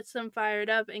 like, gets them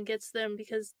fired up and gets them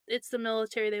because it's the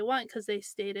military they want because they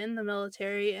stayed in the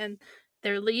military and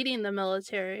they're leading the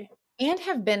military. and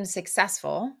have been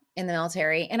successful in the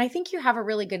military. And I think you have a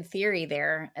really good theory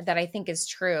there that I think is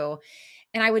true.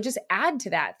 And I would just add to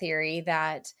that theory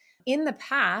that in the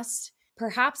past,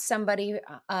 perhaps somebody,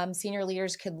 senior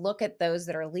leaders could look at those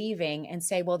that are leaving and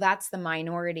say, well, that's the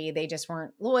minority. They just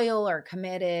weren't loyal or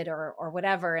committed or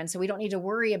whatever. And so we don't need to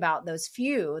worry about those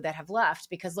few that have left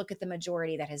because look at the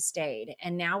majority that has stayed.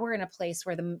 And now we're in a place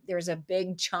where there's a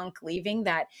big chunk leaving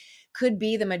that could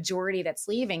be the majority that's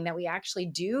leaving, that we actually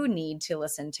do need to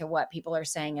listen to what people are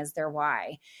saying as their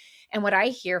why. And what I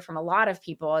hear from a lot of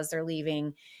people as they're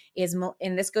leaving is,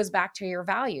 and this goes back to your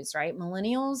values, right?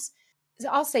 Millennials,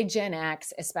 I'll say Gen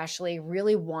X especially,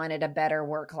 really wanted a better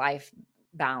work life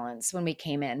balance when we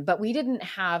came in, but we didn't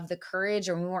have the courage,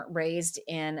 or we weren't raised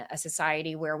in a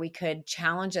society where we could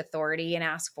challenge authority and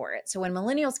ask for it. So when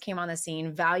millennials came on the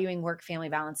scene, valuing work family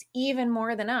balance even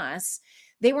more than us,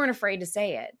 they weren't afraid to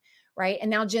say it, right? And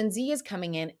now Gen Z is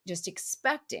coming in just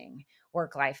expecting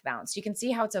work life balance. You can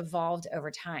see how it's evolved over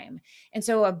time. And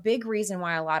so a big reason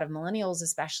why a lot of millennials,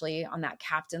 especially on that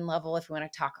captain level, if we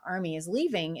want to talk Army, is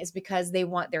leaving is because they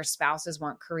want, their spouses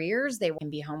want careers. They want to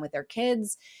be home with their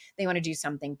kids. They want to do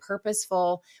something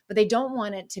purposeful, but they don't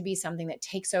want it to be something that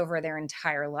takes over their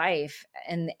entire life,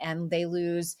 and they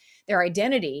lose their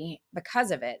identity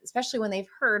because of it, especially when they've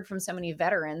heard from so many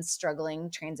veterans struggling,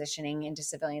 transitioning into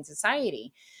civilian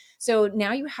society. So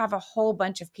now you have a whole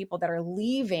bunch of people that are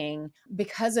leaving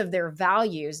because of their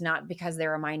values, not because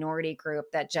they're a minority group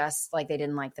that just like they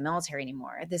didn't like the military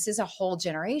anymore. This is a whole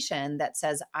generation that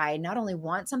says, I not only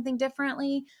want something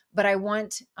differently, but I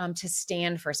want to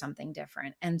stand for something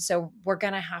different. And so we're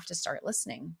going to have to start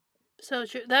listening. So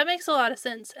true. That makes a lot of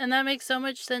sense. And that makes so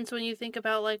much sense when you think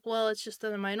about like, well, it's just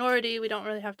the minority. We don't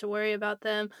really have to worry about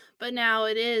them. But now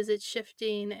it's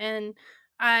shifting. And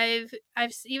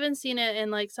even seen it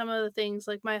in like some of the things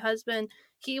like my husband,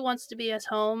 he wants to be at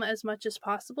home as much as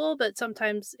possible, but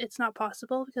sometimes it's not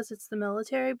possible because it's the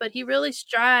military, but he really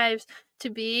strives to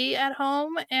be at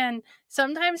home. And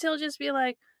sometimes he'll just be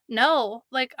like, no,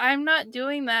 like I'm not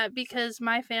doing that because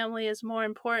my family is more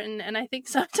important. And I think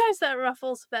sometimes that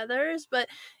ruffles feathers, but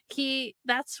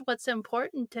that's what's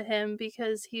important to him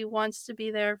because he wants to be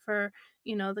there for,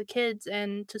 the kids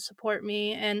and to support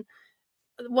me. And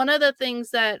one of the things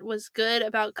that was good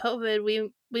about COVID,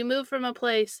 we moved from a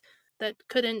place that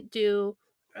couldn't do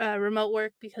remote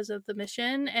work because of the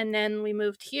mission, and then we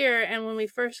moved here. And when we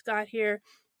first got here,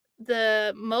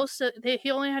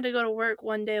 he only had to go to work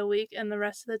 1 day a week, and the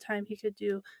rest of the time he could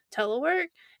do telework,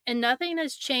 and nothing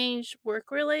has changed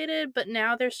work related, but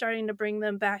now they're starting to bring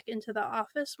them back into the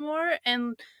office more.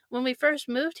 And when we first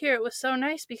moved here, it was so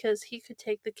nice because he could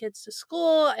take the kids to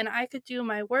school and I could do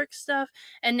my work stuff.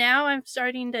 And now I'm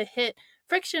starting to hit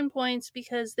friction points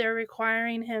because they're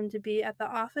requiring him to be at the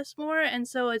office more, and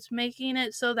so it's making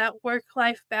it so that work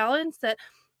life balance that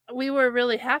we were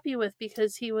really happy with,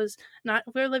 because he was not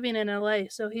we're living in LA,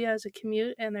 so he has a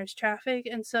commute and there's traffic,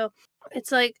 and so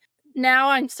it's like now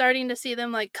I'm starting to see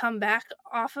them like come back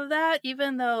off of that,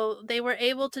 even though they were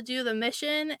able to do the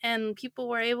mission and people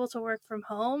were able to work from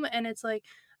home. And it's like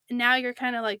now you're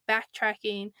kind of like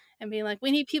backtracking and being like,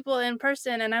 we need people in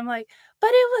person, and I'm like,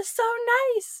 but it was so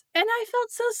nice and I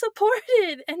felt so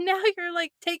supported, and now you're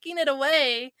like taking it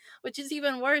away, which is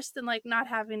even worse than like not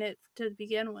having it to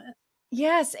begin with.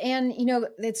 Yes, and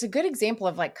it's a good example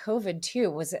of like COVID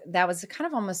too. Was kind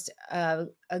of almost a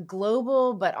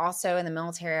global, but also in the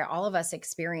military, all of us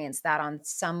experienced that on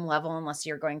some level, unless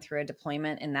you're going through a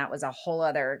deployment, and that was a whole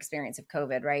other experience of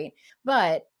COVID, right?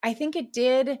 But I think it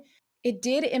did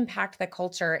impact the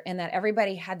culture in that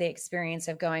everybody had the experience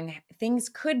of going, things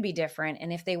could be different.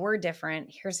 And if they were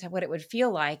different, here's what it would feel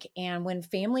like. And when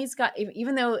families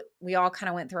even though we all kind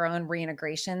of went through our own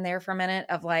reintegration there for a minute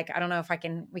of like, I don't know if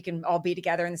we can all be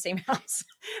together in the same house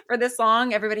for this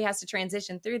long. Everybody has to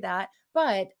transition through that.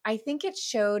 But I think it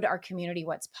showed our community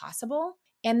what's possible.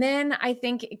 And then I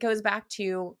think it goes back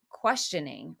to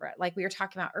questioning, right? Like we were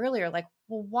talking about earlier, like,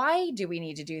 well, why do we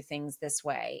need to do things this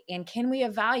way? And can we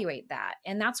evaluate that?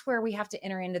 And that's where we have to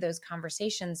enter into those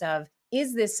conversations of,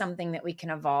 is this something that we can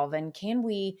evolve? And can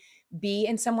we be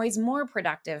in some ways more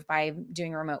productive by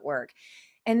doing remote work?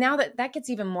 And now that gets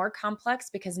even more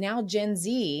complex, because now Gen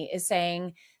Z is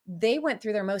saying they went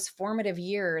through their most formative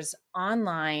years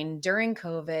online during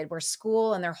COVID, where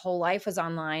school and their whole life was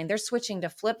online. They're switching to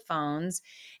flip phones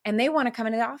and they want to come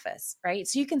into the office, right?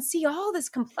 So you can see all this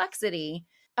complexity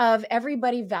of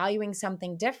everybody valuing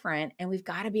something different. And we've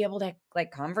got to be able to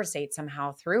like conversate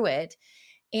somehow through it.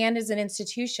 And as an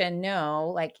institution,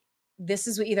 know like this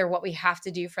is either what we have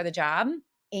to do for the job,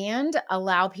 and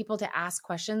allow people to ask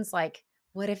questions like,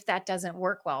 what if that doesn't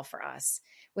work well for us,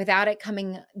 without it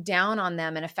coming down on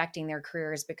them and affecting their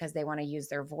careers because they want to use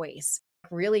their voice.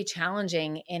 Really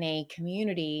challenging in a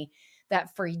community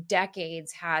that for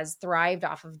decades has thrived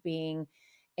off of being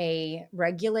a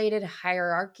regulated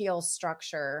hierarchical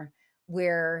structure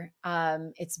where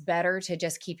it's better to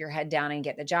just keep your head down and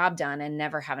get the job done and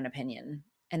never have an opinion.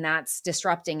 And that's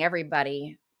disrupting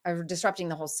everybody, or disrupting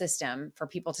the whole system for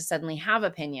people to suddenly have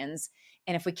opinions.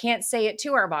 And if we can't say it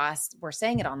to our boss, we're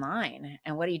saying it online.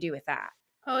 And what do you do with that?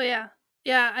 Oh, yeah.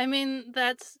 Yeah, I mean,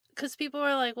 that's because people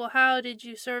were like, "Well, how did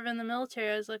you serve in the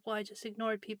military?" I was like, "Well, I just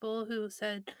ignored people who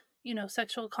said,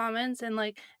 sexual comments." And,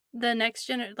 like,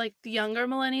 the younger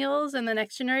millennials and the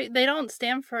next generation, they don't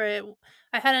stand for it.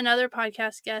 I had another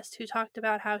podcast guest who talked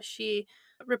about how she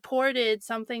reported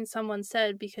something someone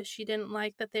said because she didn't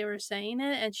like that they were saying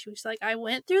it, and she was like, "I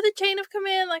went through the chain of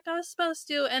command like I was supposed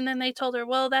to," and then they told her,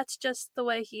 "Well, that's just the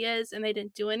way he is," and they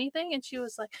didn't do anything, and she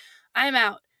was like, "I'm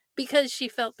out." Because she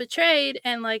felt betrayed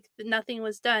and, like, nothing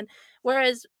was done.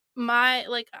 Whereas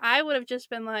I would have just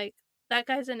been like, "That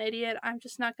guy's an idiot, I'm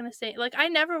just not gonna say," like, I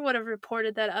never would have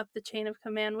reported that up the chain of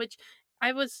command, which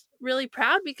I was really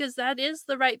proud because that is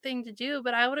the right thing to do,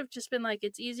 but I would have just been like,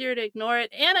 "It's easier to ignore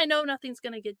it, and I know nothing's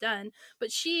gonna get done."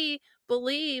 But she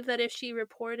believed that if she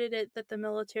reported it, that the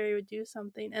military would do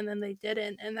something, and then they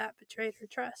didn't, and that betrayed her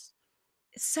trust.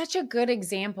 Such a good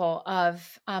example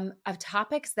of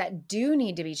topics that do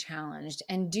need to be challenged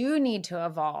and do need to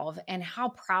evolve, and how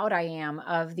proud I am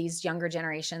of these younger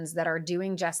generations that are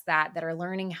doing just that, that are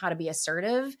learning how to be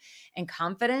assertive and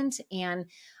confident. And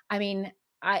I mean,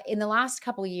 in the last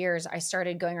couple of years, I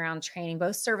started going around training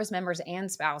both service members and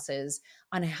spouses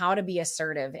on how to be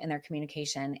assertive in their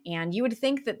communication. And you would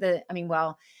think that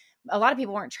well, a lot of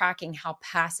people weren't tracking how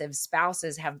passive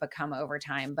spouses have become over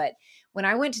time. But when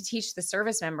I went to teach the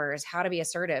service members how to be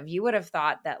assertive, you would have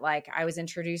thought that like I was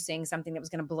introducing something that was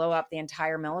going to blow up the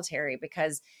entire military,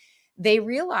 because they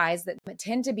realize that they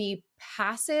tend to be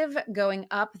passive going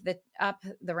up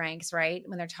the ranks, right?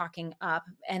 When they're talking up,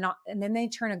 and then they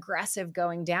turn aggressive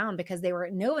going down, because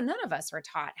none of us were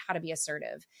taught how to be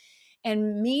assertive.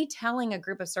 And me telling a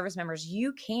group of service members,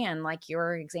 you can, like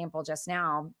your example just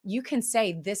now, you can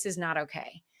say, this is not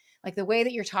okay. Like the way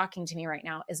that you're talking to me right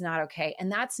now is not okay.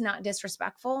 And that's not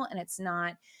disrespectful.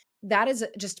 And that is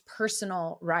just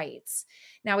personal rights.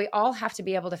 Now, we all have to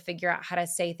be able to figure out how to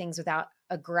say things without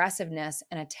aggressiveness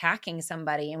and attacking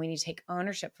somebody. And we need to take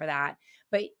ownership for that.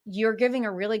 But you're giving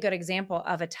a really good example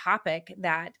of a topic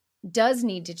that does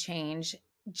need to change.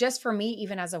 Just for me,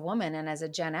 even as a woman and as a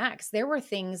Gen X, there were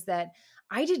things that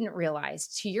I didn't realize,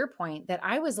 to your point, that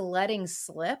I was letting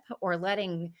slip,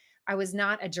 I was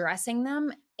not addressing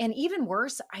them. And even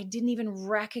worse, I didn't even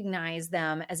recognize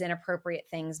them as inappropriate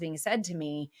things being said to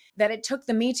me, that it took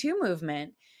the Me Too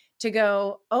movement to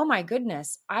go, oh my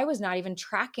goodness, I was not even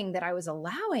tracking that I was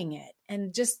allowing it.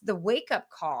 And just the wake up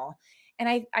call.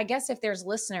 And I guess if there's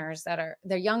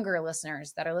they're younger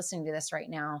listeners that are listening to this right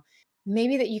now,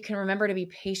 maybe that you can remember to be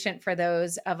patient for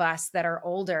those of us that are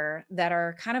older, that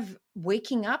are kind of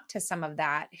waking up to some of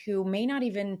that, who may not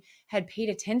even had paid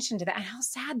attention to that. And how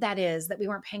sad that is that we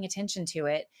weren't paying attention to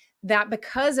it, that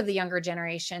because of the younger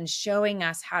generation showing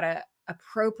us how to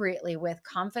appropriately, with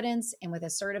confidence and with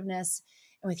assertiveness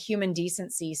and with human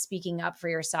decency, speaking up for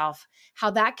yourself, how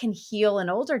that can heal an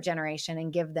older generation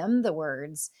and give them the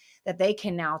words that they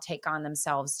can now take on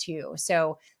themselves too.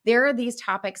 So there are these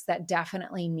topics that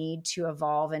definitely need to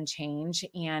evolve and change,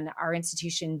 and our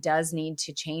institution does need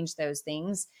to change those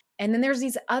things. And then there's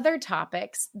these other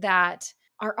topics that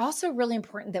are also really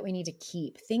important that we need to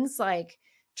keep. Things like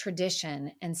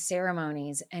tradition and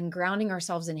ceremonies and grounding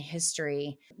ourselves in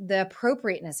history, the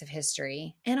appropriateness of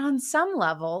history, and on some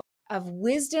level of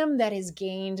wisdom that is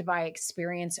gained by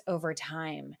experience over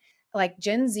time. Like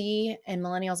Gen Z and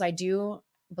millennials, I do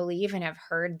believe and have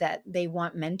heard that they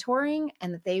want mentoring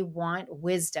and that they want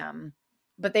wisdom,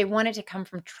 but they want it to come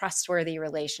from trustworthy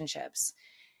relationships.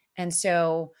 And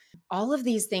so all of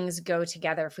these things go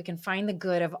together. If we can find the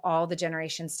good of all the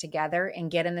generations together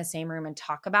and get in the same room and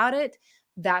talk about it,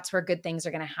 that's where good things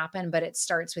are going to happen. But it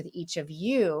starts with each of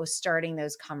you starting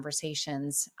those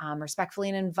conversations respectfully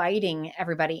and inviting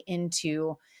everybody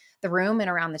into the room and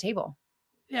around the table.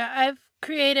 Yeah, I've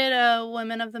created a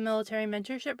Women of the Military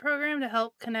mentorship program to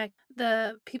help connect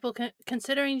the people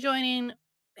considering joining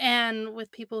and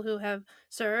with people who have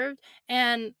served.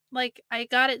 And like I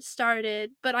got it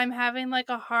started, but I'm having like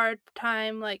a hard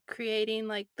time like creating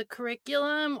like the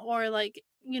curriculum or like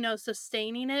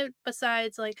sustaining it,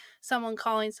 besides like someone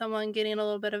calling someone, getting a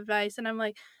little bit of advice. And I'm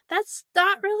like, that's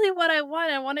not really what I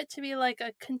want. I want it to be like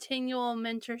a continual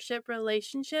mentorship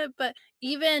relationship. But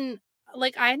even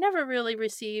like, I never really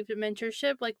received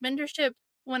mentorship. Like, mentorship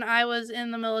when I was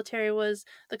in the military was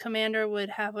the commander would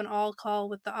have an all call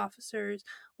with the officers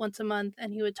once a month,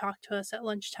 and he would talk to us at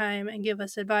lunchtime and give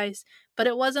us advice, but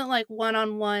it wasn't like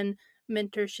one-on-one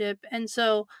mentorship, and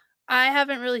so I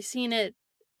haven't really seen it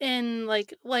in,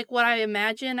 like, what I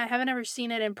imagine. I haven't ever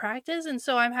seen it in practice, and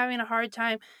so I'm having a hard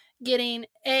time getting,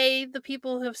 A, the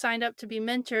people who have signed up to be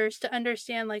mentors to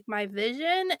understand, like, my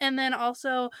vision, and then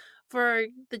also for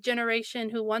the generation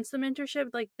who wants the mentorship,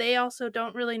 like, they also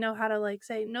don't really know how to, like,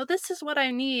 say, "No, this is what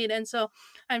I need," and so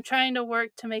I'm trying to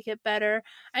work to make it better.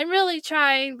 I'm really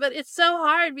trying, but it's so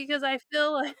hard because I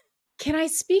feel like Can I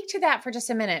speak to that for just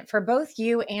a minute for both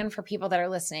you and for people that are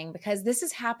listening? Because this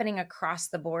is happening across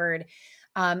the board.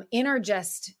 In our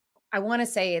just, I want to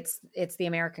say it's the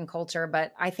American culture,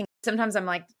 but I think sometimes I'm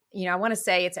like, I want to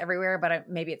say it's everywhere, but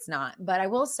maybe it's not. But I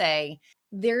will say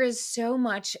there is so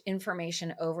much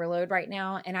information overload right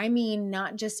now, and I mean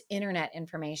not just internet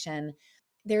information.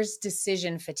 There's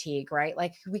decision fatigue, right?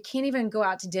 Like we can't even go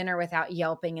out to dinner without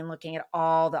yelping and looking at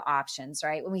all the options,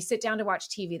 right? When we sit down to watch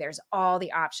TV, there's all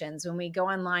the options. When we go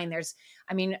online,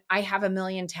 I mean, I have a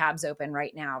million tabs open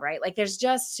right now, right? Like there's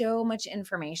just so much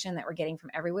information that we're getting from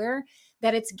everywhere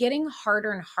that it's getting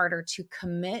harder and harder to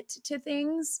commit to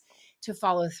things, to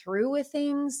follow through with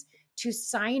things, to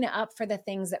sign up for the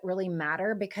things that really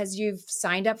matter because you've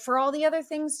signed up for all the other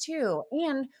things too.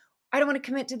 And I don't want to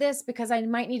commit to this because I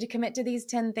might need to commit to these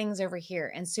 10 things over here.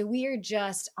 And so we are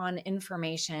just on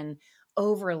information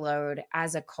overload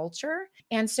as a culture.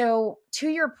 And so to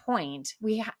your point,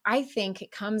 I think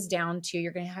it comes down to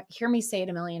you're going to hear me say it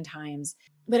a million times,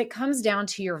 but it comes down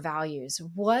to your values.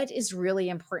 What is really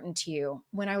important to you?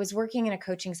 When I was working in a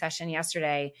coaching session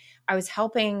yesterday, I was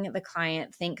helping the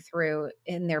client think through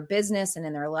in their business and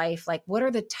in their life, like what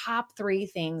are the top 3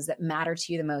 things that matter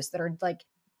to you the most that are like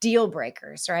deal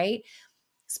breakers, right?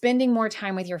 Spending more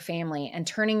time with your family and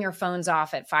turning your phones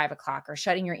off at 5 o'clock or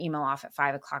shutting your email off at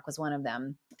 5 o'clock was one of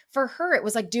them. For her, it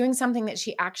was like doing something that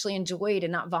she actually enjoyed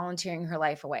and not volunteering her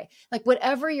life away. Like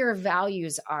whatever your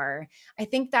values are, I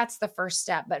think that's the first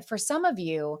step. But for some of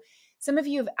you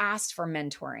have asked for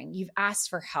mentoring, you've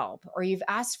asked for help, or you've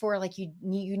asked for like you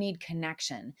need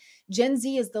connection. Gen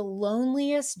Z is the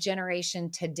loneliest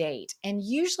generation to date. And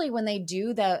usually when they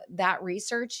do that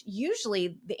research,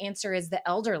 usually the answer is the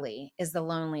elderly is the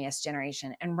loneliest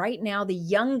generation. And right now the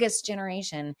youngest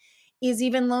generation is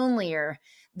even lonelier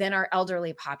than our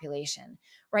elderly population,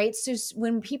 right? So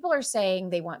when people are saying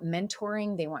they want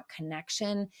mentoring, they want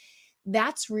connection,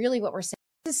 that's really what we're saying.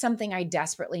 This is something I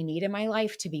desperately need in my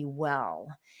life to be well.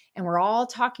 And we're all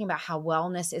talking about how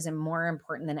wellness is more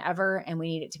important than ever, and we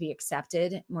need it to be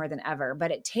accepted more than ever. But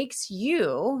it takes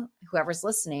you, whoever's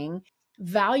listening,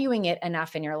 valuing it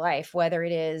enough in your life, whether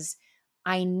it is,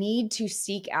 I need to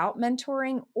seek out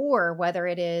mentoring, or whether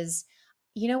it is,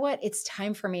 you know what, it's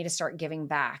time for me to start giving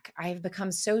back. I've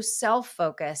become so self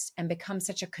focused and become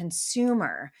such a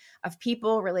consumer of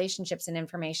people, relationships, and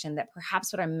information that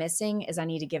perhaps what I'm missing is I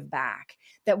need to give back.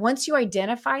 That once you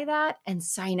identify that and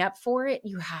sign up for it,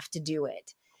 you have to do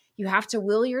it. You have to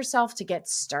will yourself to get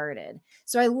started.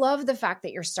 So I love the fact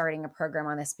that you're starting a program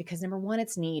on this because number one,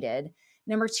 it's needed.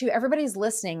 Number two, everybody's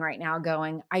listening right now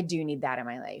going, I do need that in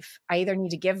my life. I either need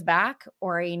to give back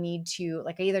or I need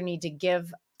to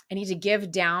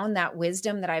give down that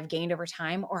wisdom that I've gained over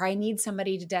time, or I need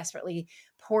somebody to desperately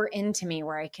pour into me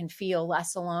where I can feel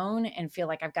less alone and feel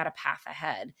like I've got a path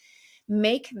ahead.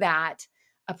 Make that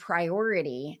a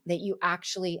priority that you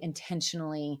actually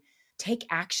intentionally take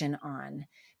action on,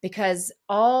 because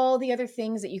all the other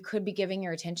things that you could be giving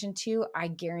your attention to, I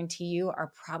guarantee you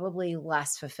are probably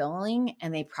less fulfilling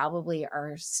and they probably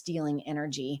are stealing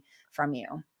energy from you.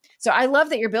 So I love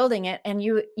that you're building it, and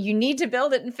you need to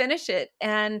build it and finish it.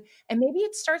 And maybe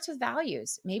it starts with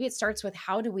values. Maybe it starts with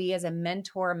how do we as a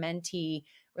mentor mentee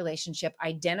relationship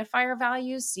identify our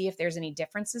values, see if there's any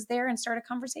differences there and start a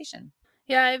conversation.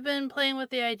 Yeah, I've been playing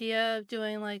with the idea of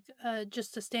doing, like,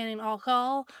 just a standing all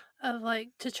call of, like,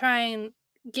 to try and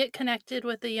get connected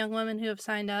with the young women who have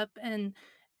signed up, and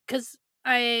 'cause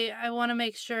I wanna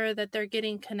make sure that they're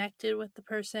getting connected with the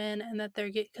person and that they're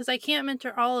get 'cause I can't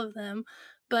mentor all of them,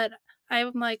 but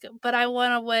I'm like but I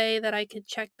want a way that I could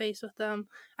check base with them.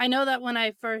 I know that when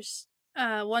I first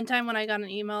one time when I got an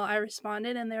email, I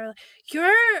responded and they were like,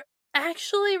 "You're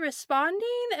actually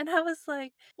responding?" And I was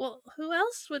like, "Well, who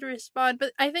else would respond?"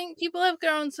 But I think people have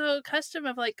grown so accustomed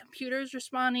of, like, computers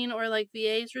responding or, like,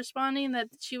 VAs responding that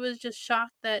she was just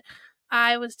shocked that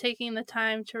I was taking the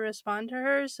time to respond to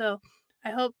her, so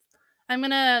I hope I'm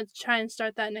gonna try and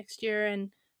start that next year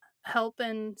and help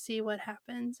and see what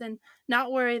happens and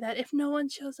not worry that if no one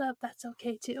shows up, that's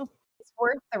okay too. It's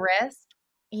worth the risk,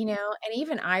 and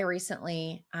even I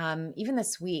recently, even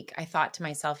this week, I thought to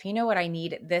myself, you know what I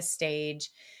need at this stage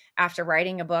after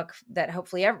writing a book that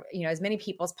hopefully as many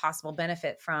people as possible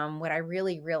benefit from. What I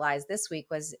really realized this week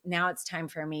was now it's time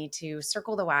for me to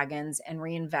circle the wagons and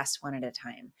reinvest one at a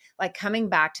time. Like coming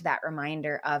back to that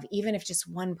reminder of even if just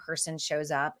one person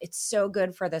shows up, it's so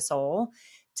good for the soul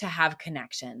to have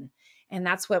connection. And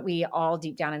that's what we all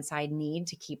deep down inside need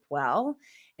to keep well.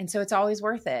 And so it's always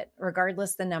worth it,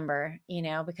 regardless the number,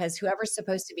 because whoever's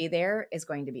supposed to be there is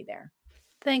going to be there.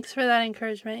 Thanks for that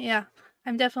encouragement. Yeah,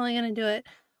 I'm definitely gonna do it.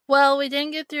 Well, we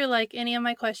didn't get through like any of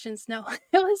my questions. No, it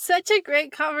was such a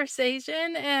great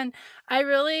conversation, and I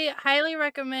really highly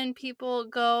recommend people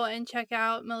go and check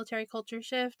out Military Culture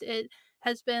Shift. It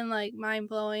has been like mind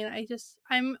blowing.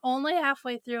 I'm only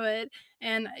halfway through it,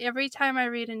 and every time I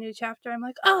read a new chapter, I'm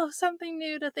like, oh, something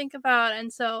new to think about.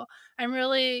 And so I'm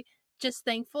really just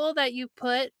thankful that you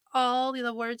put all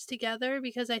the words together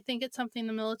because I think it's something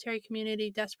the military community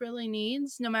desperately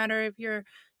needs, no matter if you're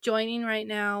joining right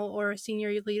now or a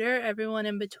senior leader, everyone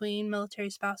in between, military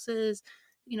spouses,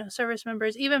 service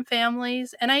members, even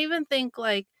families. And I even think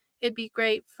like it'd be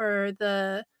great for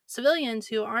the civilians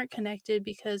who aren't connected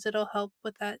because it'll help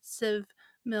with that civ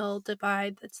mil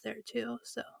divide that's there too.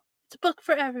 So it's a book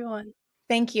for everyone.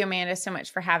 Thank you, Amanda, so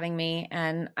much for having me.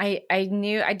 And I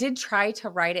knew I did try to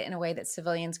write it in a way that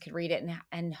civilians could read it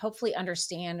and hopefully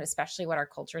understand, especially what our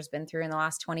culture has been through in the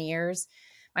last 20 years.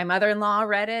 My mother-in-law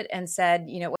read it and said,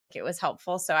 it was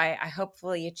helpful. So I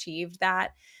hopefully achieved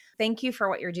that. Thank you for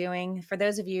what you're doing. For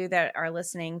those of you that are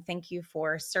listening, thank you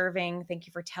for serving. Thank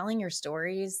you for telling your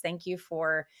stories. Thank you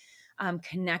for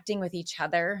connecting with each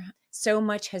other. So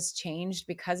much has changed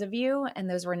because of you, and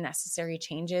those were necessary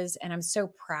changes. And I'm so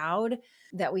proud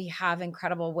that we have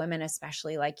incredible women,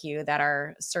 especially like you, that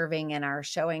are serving and are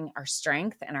showing our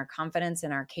strength and our confidence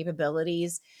and our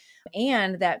capabilities,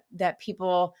 and that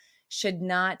people should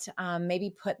not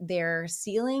maybe put their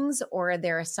ceilings or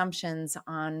their assumptions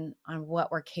on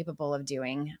what we're capable of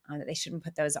doing. That they shouldn't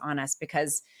put those on us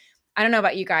because I don't know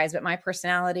about you guys, but my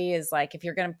personality is like, if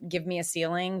you're going to give me a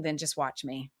ceiling, then just watch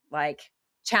me. Like,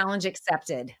 challenge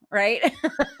accepted, right?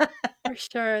 For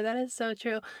sure. That is so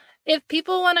true. If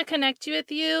people want to connect you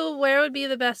with you, where would be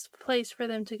the best place for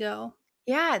them to go?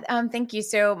 Yeah, thank you.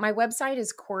 So my website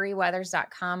is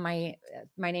corieweathers.com. My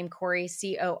name Corie,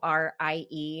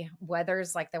 Corie,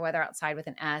 weathers like the weather outside with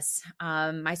an S.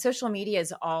 My social media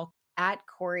is all at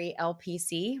Corie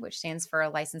LPC, which stands for a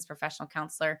licensed professional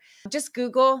counselor. Just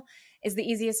Google is the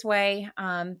easiest way.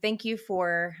 Thank you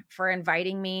for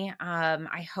inviting me.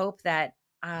 I hope that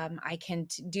I can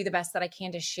do the best that I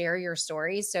can to share your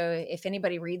story. So if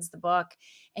anybody reads the book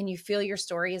and you feel your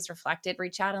story is reflected,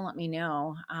 reach out and let me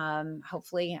know.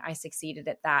 Hopefully I succeeded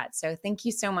at that. So thank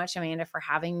you so much, Amanda, for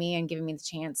having me and giving me the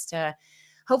chance to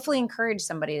hopefully encourage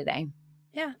somebody today.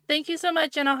 Yeah, thank you so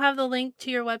much. And I'll have the link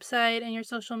to your website and your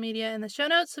social media in the show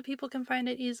notes so people can find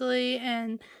it easily.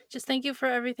 And just thank you for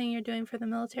everything you're doing for the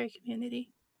military community.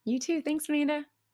 You too. Thanks, Amanda.